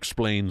it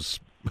explains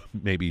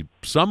maybe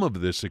some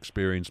of this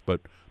experience,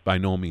 but by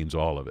no means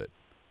all of it.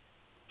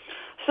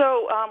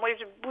 So we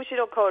have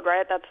Bushido Code,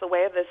 right? That's the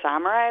way of the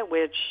samurai,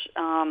 which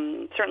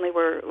certainly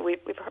we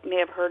may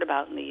have heard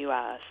about in the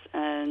U.S.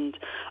 And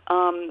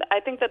I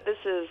think that this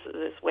is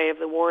this way of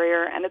the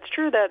warrior, and it's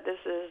true that this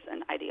is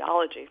an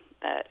ideology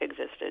that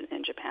existed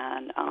in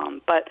Japan.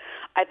 But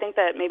I think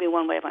that maybe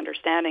one way of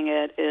understanding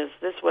it is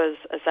this was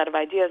a set of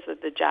ideas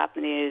that the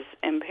Japanese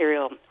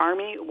Imperial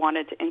Army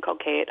wanted to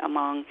inculcate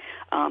among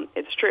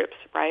its troops,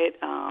 right?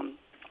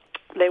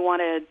 They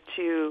wanted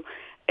to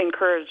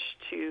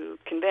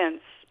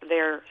convince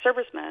their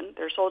servicemen,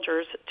 their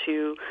soldiers,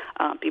 to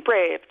be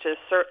brave, to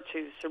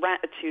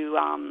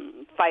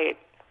fight,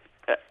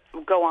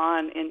 go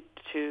on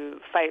to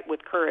fight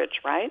with courage,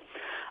 right?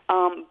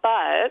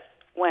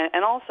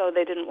 And also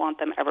they didn't want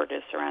them ever to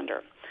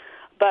surrender.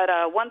 But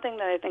one thing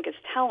that I think is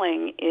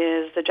telling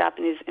is the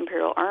Japanese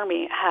Imperial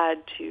Army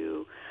had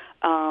to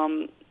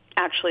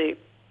actually.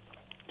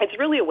 It's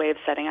really a way of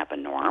setting up a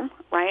norm,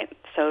 right?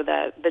 So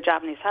that the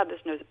Japanese have this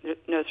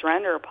no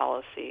surrender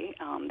policy.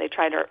 They're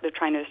trying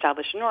to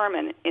establish a norm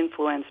and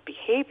influence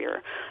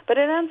behavior, but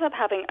it ends up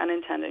having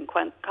unintended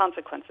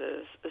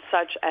consequences,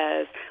 such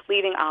as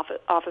leading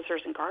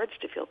officers and guards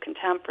to feel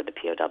contempt for the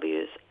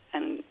POWs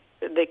and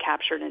they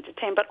captured and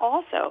detained. But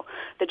also,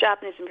 the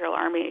Japanese Imperial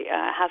Army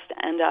has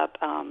to end up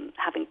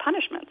having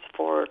punishments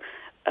for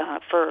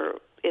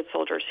its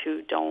soldiers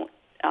who don't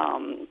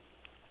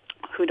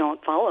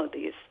follow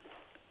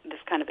this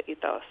kind of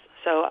ethos.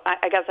 So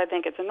I guess I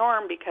think it's a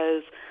norm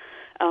because,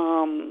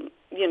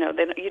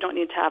 you don't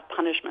need to have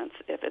punishments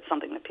if it's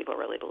something that people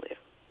really believe.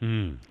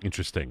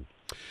 Interesting.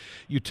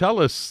 You tell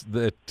us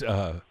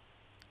that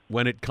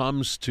when it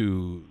comes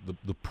to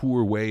the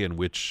poor way in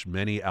which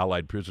many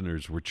Allied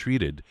prisoners were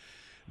treated,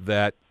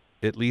 that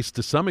at least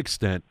to some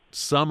extent,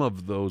 some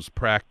of those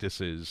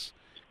practices,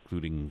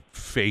 including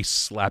face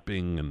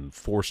slapping and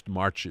forced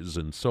marches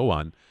and so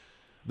on,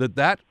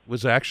 that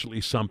was actually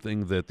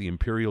something that the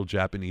Imperial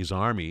Japanese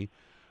Army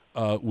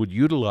would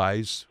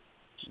utilize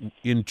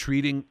in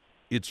treating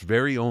its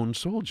very own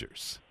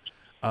soldiers.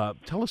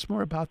 Tell us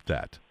more about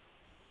that.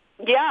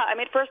 Yeah, I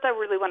mean, first I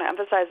really want to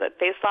emphasize that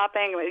face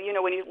slapping,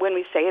 when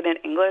we say it in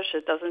English,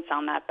 it doesn't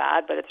sound that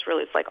bad, but it's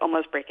like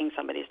almost breaking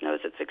somebody's nose.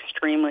 It's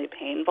extremely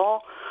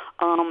painful.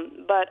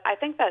 But I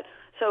think that,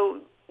 so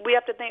we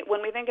have to think,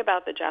 when we think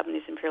about the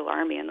Japanese Imperial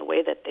Army and the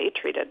way that they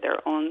treated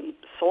their own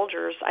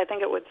soldiers, I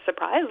think it would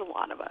surprise a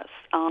lot of us.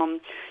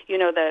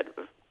 That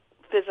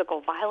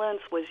physical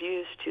violence was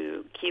used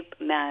to keep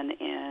men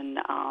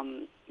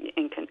to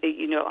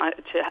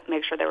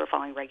make sure they were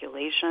following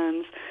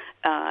regulations,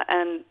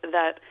 and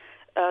that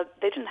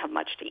they didn't have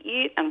much to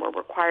eat and were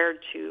required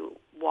to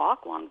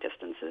walk long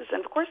distances.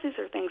 And, of course, these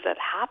are things that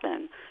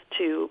happen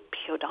to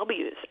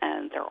POWs,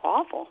 and they're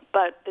awful.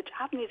 But the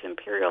Japanese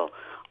Imperial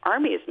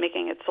Army is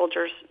making its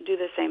soldiers do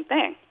the same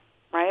thing,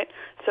 right?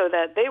 So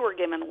that they were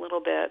given a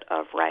little bit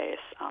of rice,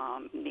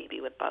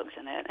 maybe with bugs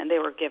in it, and they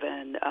were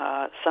given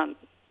some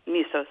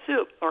miso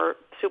soup or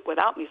soup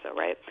without miso,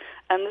 right?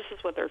 And this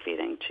is what they're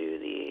feeding to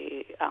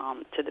the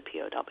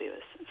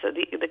POWs. So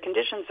the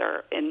conditions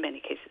are in many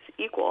cases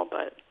equal,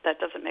 but that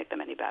doesn't make them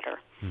any better.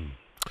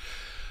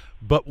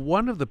 But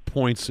one of the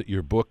points that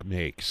your book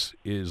makes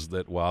is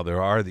that while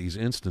there are these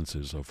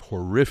instances of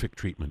horrific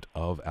treatment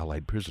of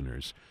Allied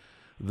prisoners,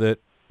 that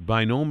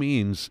by no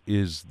means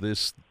is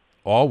this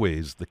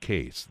always the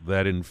case,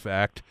 that in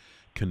fact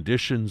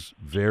conditions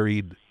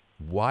varied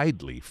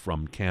widely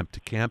from camp to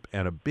camp,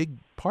 and a big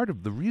part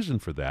of the reason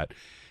for that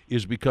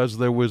is because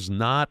there was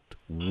not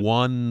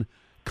one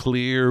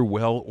clear,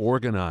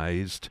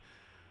 well-organized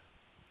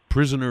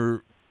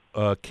prisoner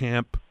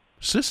camp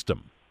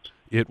system.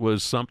 It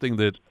was something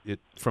that,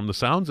 from the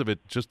sounds of it,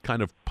 just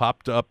kind of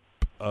popped up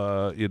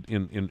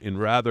in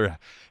rather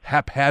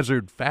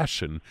haphazard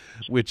fashion,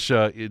 which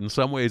in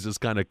some ways is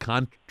kind of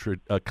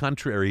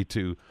contrary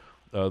to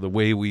the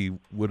way we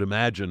would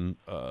imagine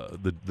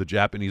the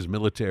Japanese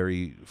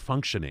military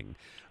functioning.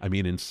 I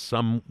mean, in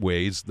some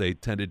ways, they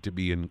tended to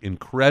be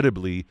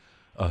incredibly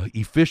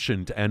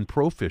efficient and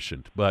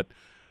proficient, but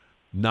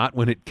not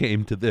when it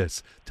came to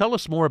this. Tell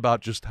us more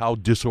about just how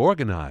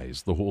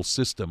disorganized the whole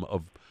system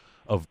of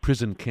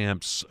prison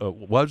camps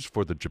was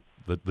for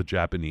the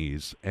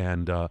Japanese,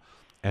 and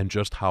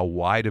just how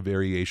wide a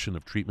variation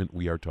of treatment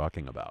we are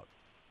talking about.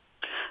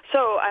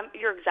 So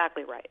you're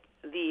exactly right.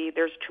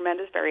 There's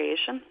tremendous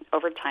variation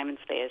over time and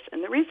space,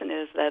 and the reason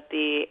is that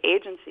the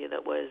agency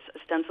that was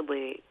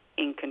ostensibly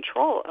in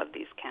control of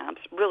these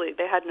camps, really,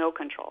 they had no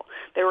control.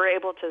 They were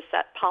able to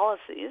set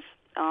policies,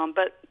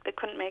 but they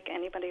couldn't make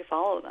anybody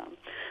follow them.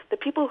 The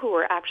people who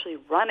were actually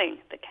running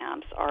the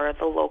camps are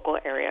the local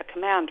area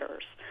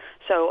commanders.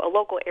 So a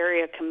local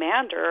area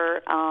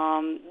commander,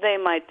 they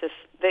might just,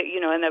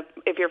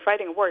 if you're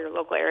fighting a war, your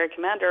local area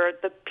commander,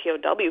 the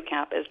POW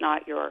camp is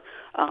not your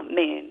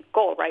main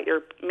goal, right?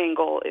 Your main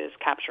goal is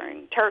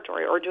capturing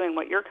territory or doing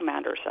what your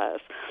commander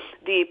says.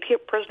 The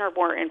Prisoner of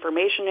War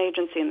Information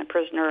Agency and the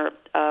Prisoner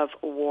of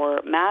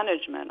War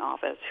Management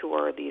Office, who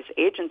are these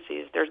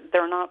agencies,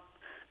 they're not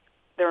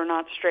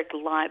strict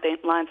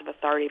lines of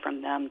authority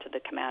from them to the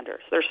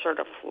commanders. They're sort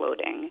of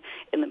floating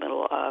in the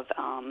middle of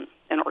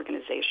an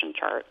organization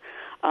chart.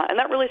 And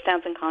that really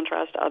stands in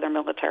contrast to other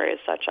militaries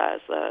such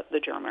as the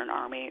German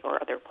army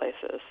or other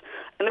places.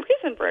 And the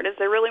reason for it is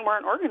they really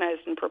weren't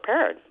organized and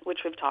prepared, which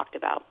we've talked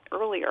about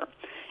earlier.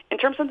 In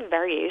terms of the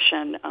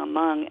variation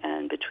among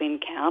and between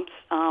camps,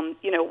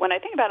 when I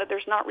think about it,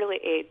 there's not really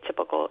a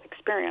typical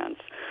experience.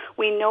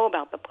 We know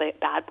about the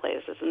bad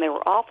places, and they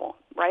were awful,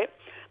 right?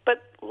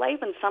 But life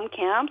in some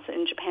camps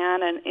in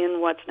Japan and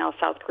in what's now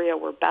South Korea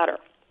were better,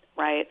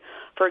 right?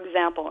 For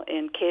example,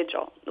 in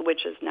Keijo,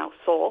 which is now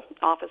Seoul,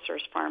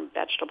 officers farmed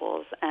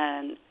vegetables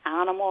and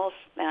animals.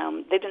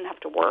 They didn't have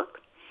to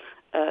work.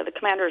 The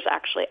commander is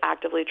actually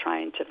actively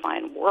trying to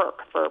find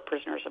work for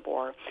prisoners of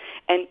war.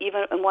 And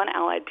even in one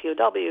Allied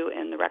POW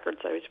in the records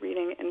I was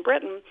reading in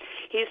Britain,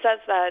 he says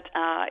that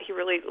he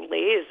really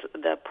lays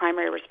the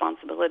primary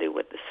responsibility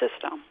with the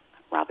system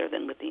rather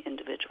than with the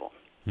individual.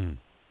 And,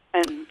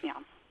 yeah.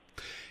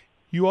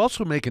 You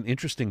also make an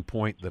interesting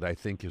point that I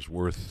think is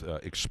worth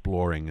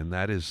exploring, and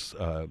that is,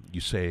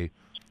 you say,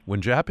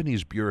 when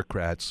Japanese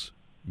bureaucrats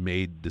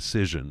made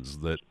decisions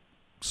that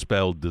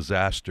spelled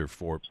disaster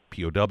for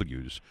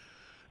POWs,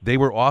 they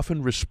were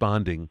often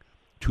responding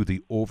to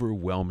the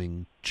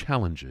overwhelming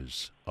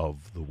challenges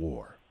of the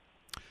war.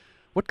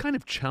 What kind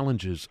of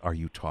challenges are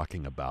you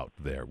talking about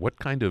there? What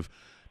kind of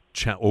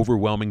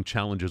overwhelming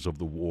challenges of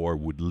the war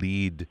would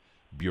lead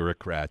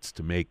bureaucrats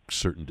to make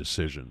certain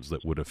decisions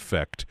that would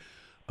affect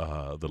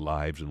the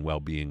lives and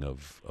well-being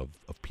of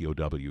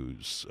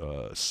POWs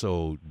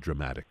so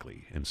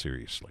dramatically and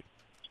seriously?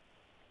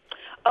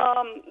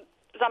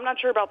 So I'm not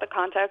sure about the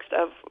context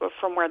of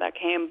from where that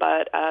came,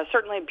 but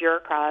certainly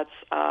bureaucrats,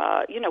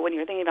 when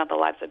you're thinking about the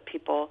lives of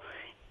people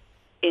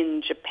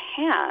in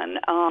Japan,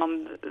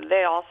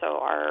 they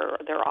also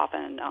they're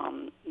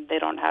often, they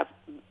don't have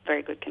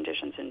very good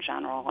conditions in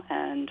general.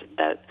 And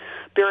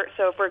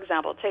so for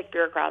example, take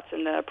bureaucrats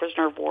in the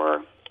Prisoner of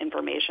War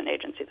Information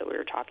Agency that we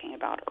were talking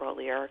about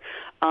earlier.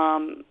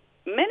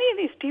 Many of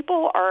these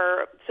people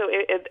are,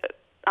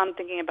 I'm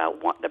thinking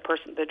about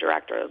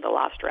the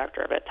last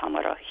director of it,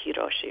 Tamura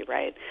Hiroshi,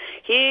 right?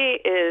 He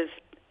is,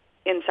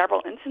 in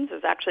several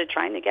instances, actually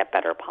trying to get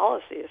better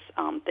policies,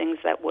 things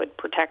that would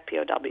protect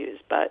POWs,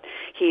 but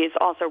he's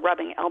also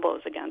rubbing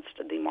elbows against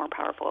the more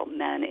powerful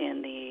men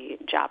in the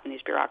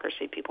Japanese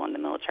bureaucracy, people in the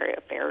Military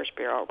Affairs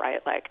Bureau,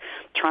 right? Like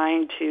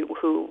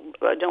who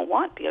don't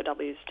want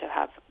POWs to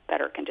have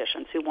better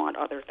conditions, who want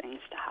other things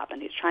to happen.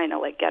 He's trying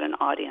to get an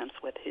audience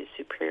with his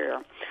superior.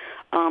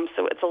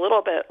 So it's a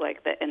little bit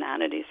like the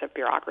inanities of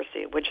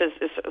bureaucracy, which is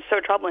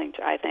so troubling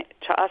to us,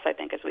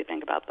 as we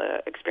think about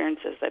the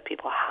experiences that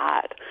people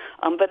had.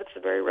 But it's a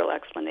very real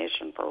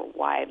explanation for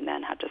why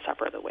men had to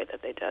suffer the way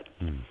that they did.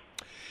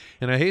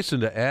 And I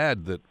hasten to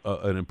add that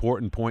an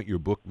important point your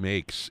book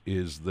makes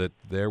is that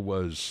there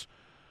was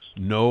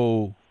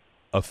no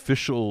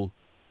official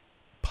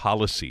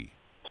policy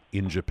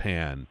in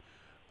Japan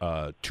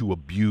to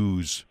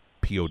abuse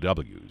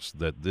POWs,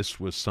 that this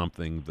was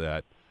something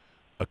that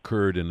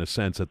occurred in a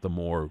sense at the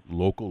more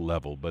local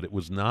level, but it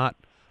was not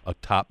a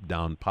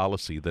top-down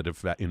policy, that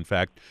in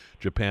fact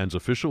Japan's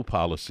official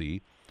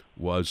policy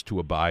was to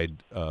abide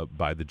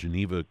by the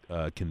Geneva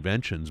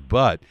Conventions,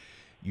 but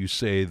you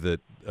say that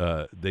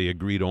they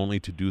agreed only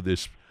to do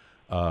this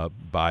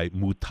by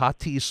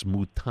mutatis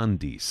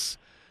mutandis,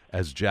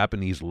 as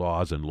Japanese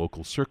laws and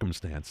local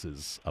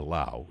circumstances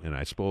allow. And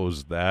I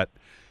suppose that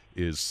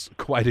is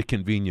quite a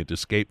convenient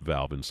escape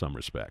valve in some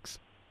respects.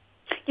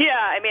 Yeah,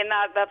 I mean,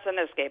 that's an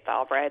escape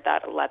valve, right?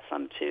 That lets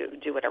them to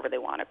do whatever they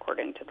want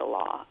according to the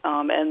law.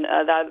 And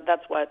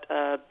that's what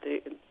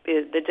the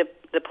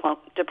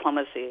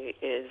diplomacy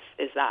is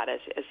that, as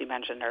you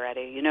mentioned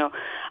already. You know,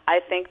 I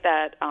think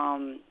that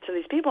so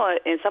these people,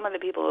 and some of the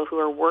people who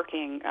are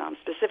working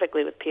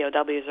specifically with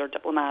POWs or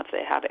diplomats,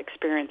 they have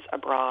experience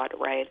abroad,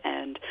 right?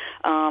 And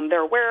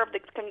they're aware of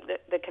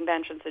the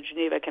conventions, the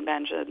Geneva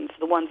Conventions,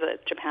 the ones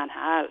that Japan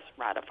has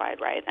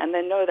ratified, right? And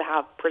they know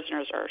how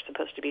prisoners are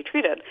supposed to be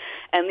treated.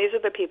 And these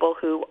are the people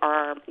who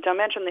are, I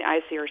mentioned the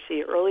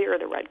ICRC earlier,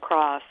 the Red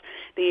Cross.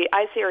 The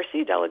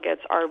ICRC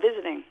delegates are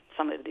visiting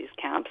some of these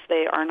camps.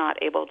 They are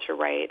not able to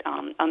write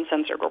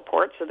uncensored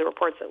reports. So the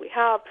reports that we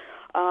have,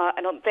 I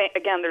don't think,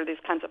 again, there are these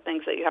kinds of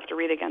things that you have to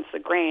read against the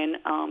grain,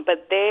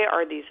 but they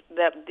are in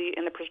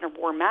the Prisoner of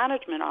War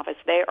Management Office,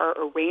 they are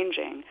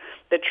arranging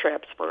the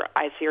trips for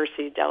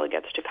ICRC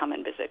delegates to come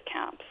and visit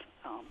camps.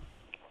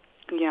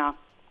 Yeah.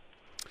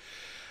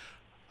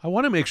 I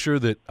want to make sure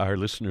that our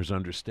listeners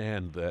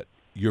understand that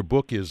your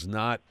book is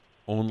not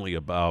only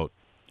about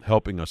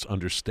helping us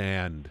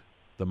understand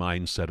the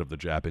mindset of the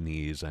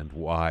Japanese and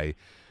why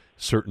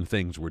certain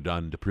things were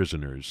done to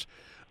prisoners,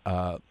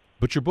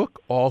 but your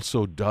book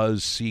also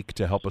does seek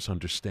to help us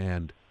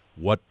understand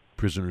what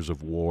prisoners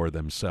of war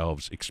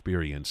themselves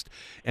experienced,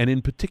 and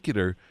in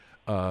particular,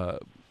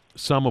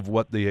 some of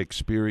what they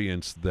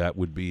experienced that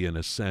would be, in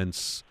a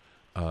sense,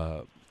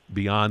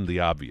 beyond the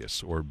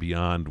obvious or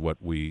beyond what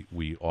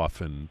we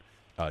often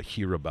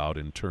hear about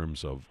in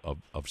terms of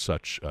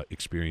such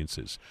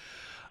experiences.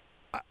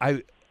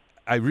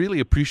 I really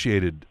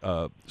appreciated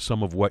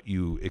some of what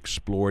you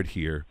explored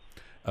here,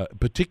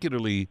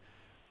 particularly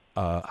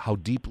how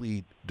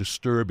deeply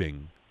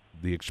disturbing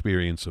the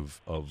experience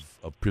of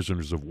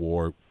prisoners of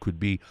war could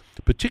be,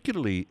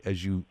 particularly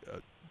as you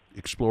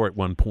explore at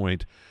one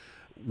point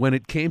when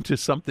it came to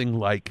something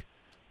like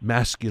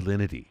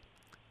masculinity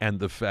and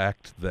the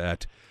fact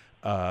that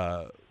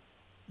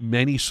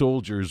many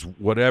soldiers,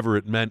 whatever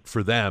it meant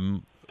for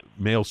them,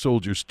 male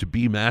soldiers, to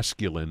be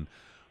masculine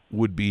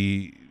would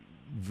be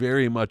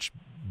very much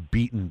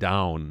beaten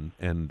down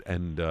and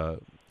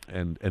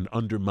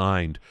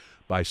undermined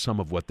by some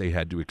of what they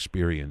had to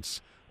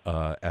experience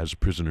as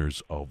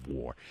prisoners of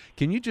war.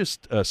 Can you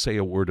just say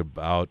a word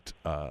about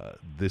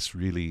this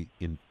really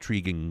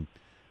intriguing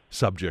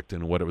subject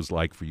and what it was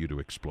like for you to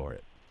explore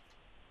it?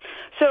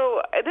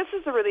 So this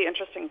is a really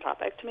interesting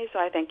topic to me, so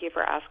I thank you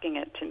for asking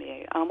it to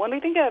me. When we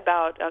think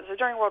about, so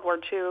during World War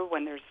II,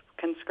 when there's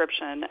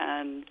conscription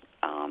and,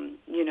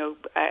 you know,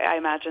 I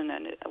imagine,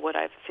 and what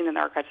I've seen in the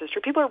archives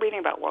history, people are reading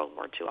about World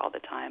War II all the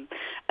time.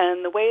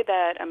 And the way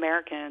that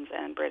Americans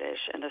and British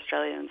and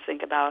Australians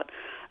think about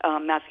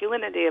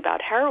masculinity,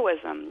 about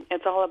heroism,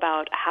 it's all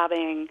about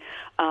having,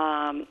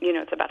 you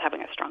know, it's about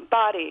having a strong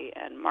body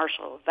and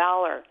martial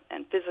valor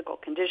and physical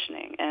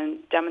conditioning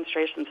and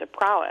demonstrations of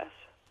prowess.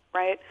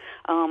 Right?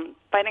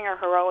 Fighting a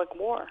heroic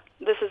war.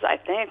 This is, I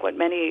think, what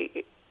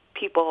many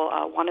people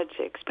wanted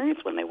to experience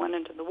when they went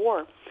into the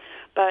war.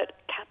 But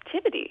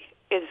captivity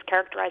is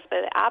characterized by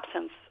the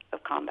absence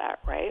of combat,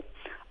 right?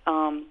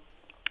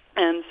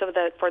 And so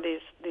that for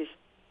these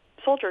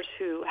soldiers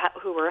who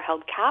were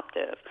held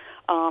captive,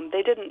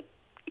 they didn't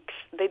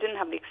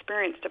have the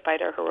experience to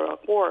fight a heroic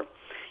war.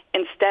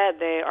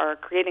 Instead, they are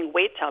creating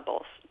weight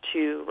tables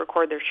to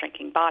record their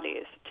shrinking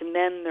bodies, to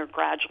mend their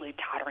gradually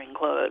tottering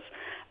clothes.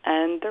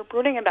 And they're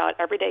brooding about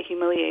everyday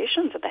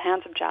humiliations at the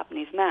hands of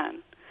Japanese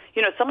men.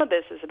 You know, some of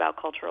this is about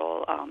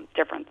cultural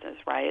differences,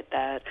 right?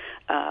 That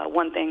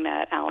one thing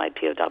that Allied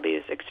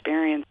POWs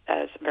experience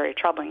as very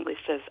troubling, at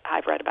least as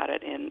I've read about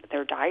it in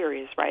their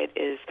diaries, right,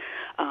 is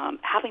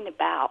having to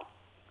bow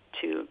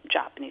to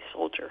Japanese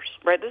soldiers,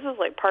 right? This is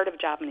like part of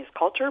Japanese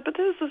culture, but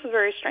this is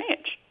very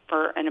strange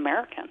for an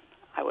American,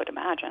 I would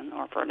imagine,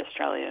 or for an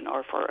Australian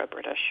or for a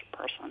British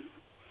person.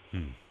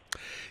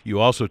 You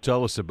also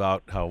tell us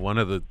about how one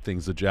of the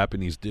things the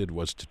Japanese did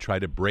was to try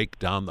to break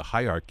down the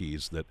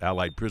hierarchies that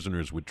Allied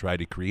prisoners would try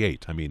to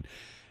create. I mean,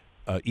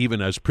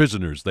 even as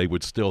prisoners, they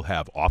would still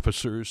have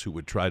officers who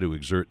would try to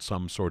exert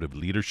some sort of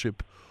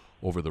leadership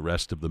over the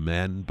rest of the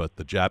men, but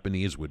the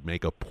Japanese would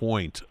make a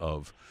point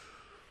of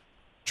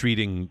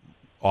treating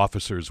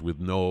officers with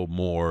no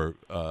more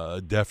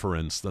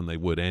deference than they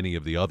would any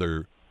of the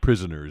other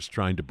prisoners,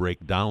 trying to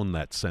break down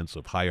that sense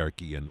of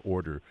hierarchy and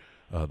order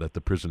that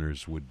the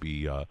prisoners would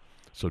be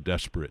so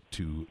desperate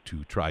to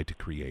try to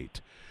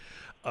create.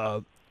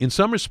 In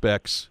some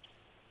respects,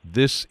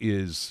 this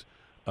is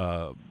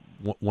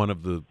one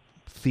of the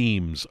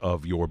themes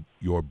of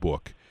your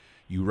book.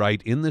 You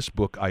write, in this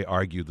book, I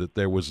argue that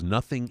there was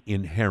nothing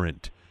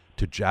inherent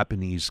to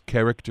Japanese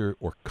character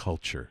or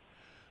culture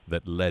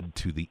that led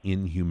to the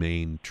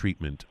inhumane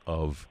treatment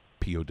of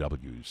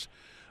POWs.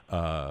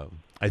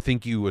 I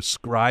think you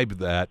ascribe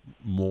that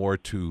more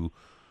to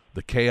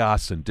the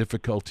chaos and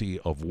difficulty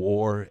of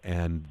war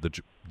and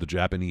the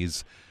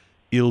Japanese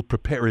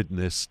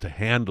ill-preparedness to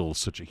handle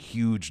such a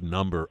huge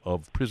number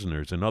of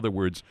prisoners. In other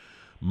words,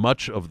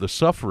 much of the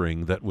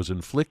suffering that was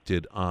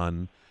inflicted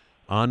on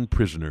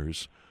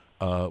prisoners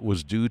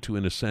was due to,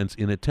 in a sense,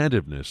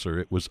 inattentiveness, or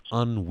it was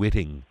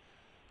unwitting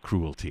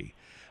cruelty.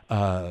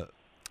 What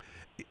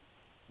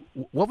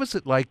was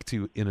it like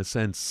to, in a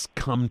sense,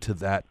 come to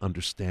that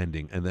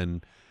understanding and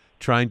then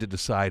trying to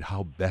decide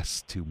how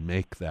best to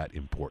make that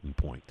important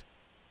point?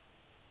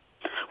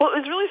 Well, it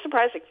was really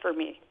surprising for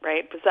me,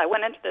 right? Because I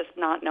went into this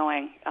not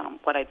knowing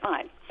what I'd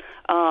find.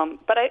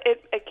 But I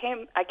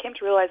came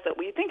to realize that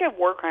we think of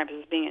war crimes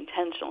as being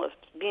intentional, as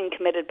being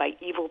committed by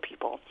evil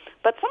people.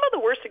 But some of the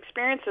worst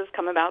experiences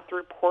come about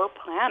through poor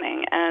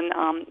planning, and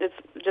it's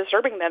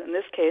disturbing that in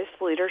this case,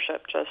 the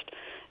leadership just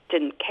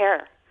didn't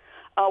care.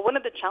 One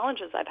of the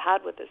challenges I've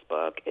had with this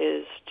book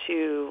is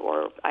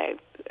or I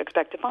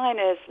expect to find,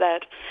 is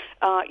that,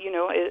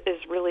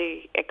 is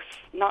really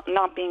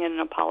not being an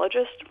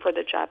apologist for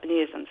the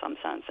Japanese in some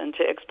sense, and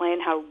to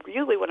explain how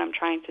really what I'm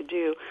trying to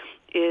do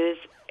is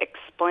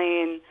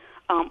explain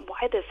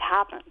why this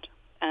happened,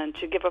 and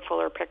to give a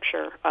fuller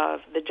picture of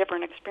the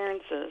different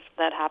experiences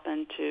that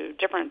happened to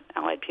different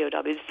Allied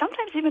POWs,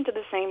 sometimes even to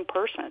the same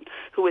person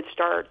who would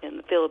start in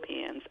the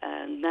Philippines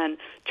and then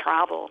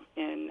travel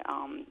in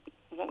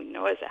what we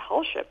know as a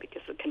hell ship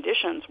because the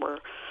conditions were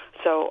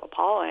so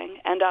appalling,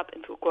 end up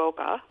in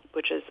Fukuoka,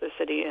 which is a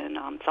city in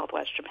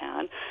southwest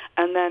Japan,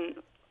 and then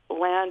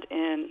land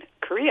in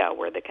Korea,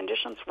 where the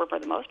conditions were, for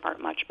the most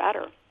part, much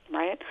better,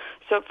 right?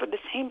 So for the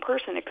same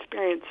person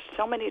experienced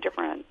so many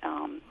different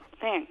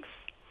things.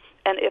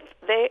 And if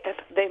they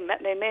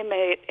may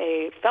meet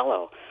a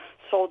fellow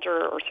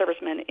soldier or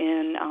serviceman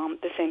in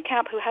the same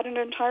camp who had an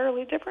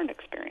entirely different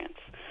experience.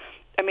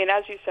 I mean,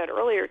 as you said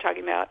earlier,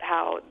 talking about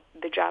how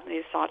the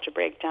Japanese sought to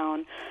break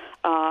down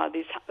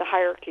the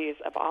hierarchies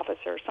of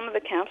officers. Some of the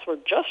camps were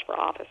just for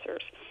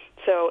officers.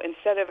 So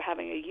instead of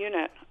having a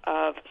unit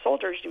of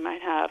soldiers, you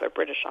might have a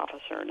British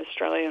officer, an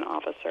Australian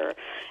officer,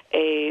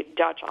 a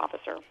Dutch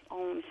officer,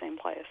 all in the same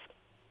place.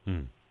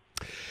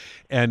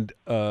 And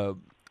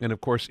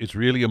of course, it's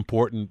really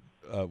important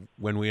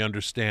when we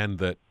understand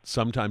that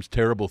sometimes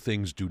terrible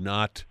things do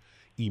not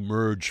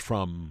emerge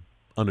from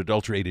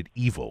unadulterated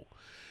evil.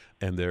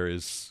 And there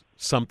is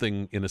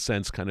something, in a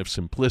sense, kind of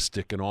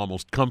simplistic and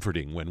almost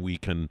comforting when we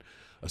can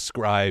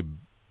ascribe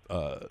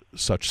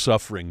such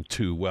suffering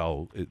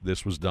to,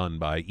 this was done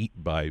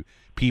by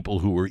people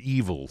who were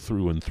evil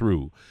through and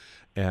through.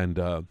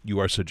 And you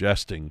are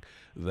suggesting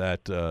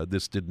that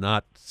this did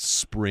not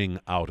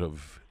spring out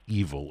of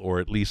evil, or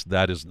at least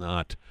that is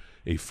not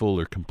a full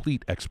or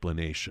complete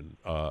explanation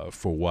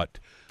for what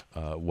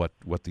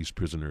these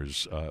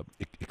prisoners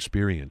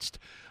experienced.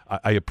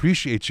 I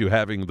appreciate you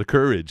having the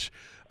courage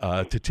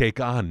to take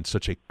on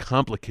such a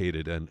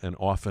complicated and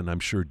often, I'm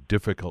sure,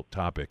 difficult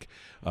topic,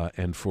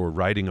 and for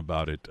writing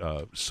about it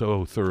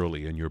so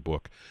thoroughly in your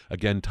book,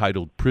 again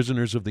titled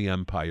Prisoners of the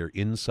Empire,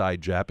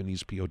 Inside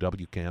Japanese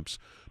POW Camps,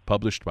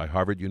 published by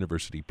Harvard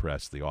University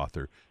Press, the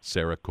author,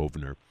 Sarah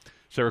Kovner.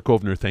 Sarah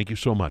Kovner, thank you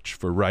so much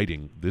for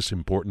writing this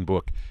important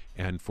book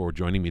and for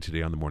joining me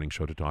today on The Morning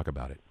Show to talk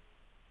about it.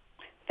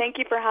 Thank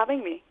you for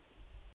having me.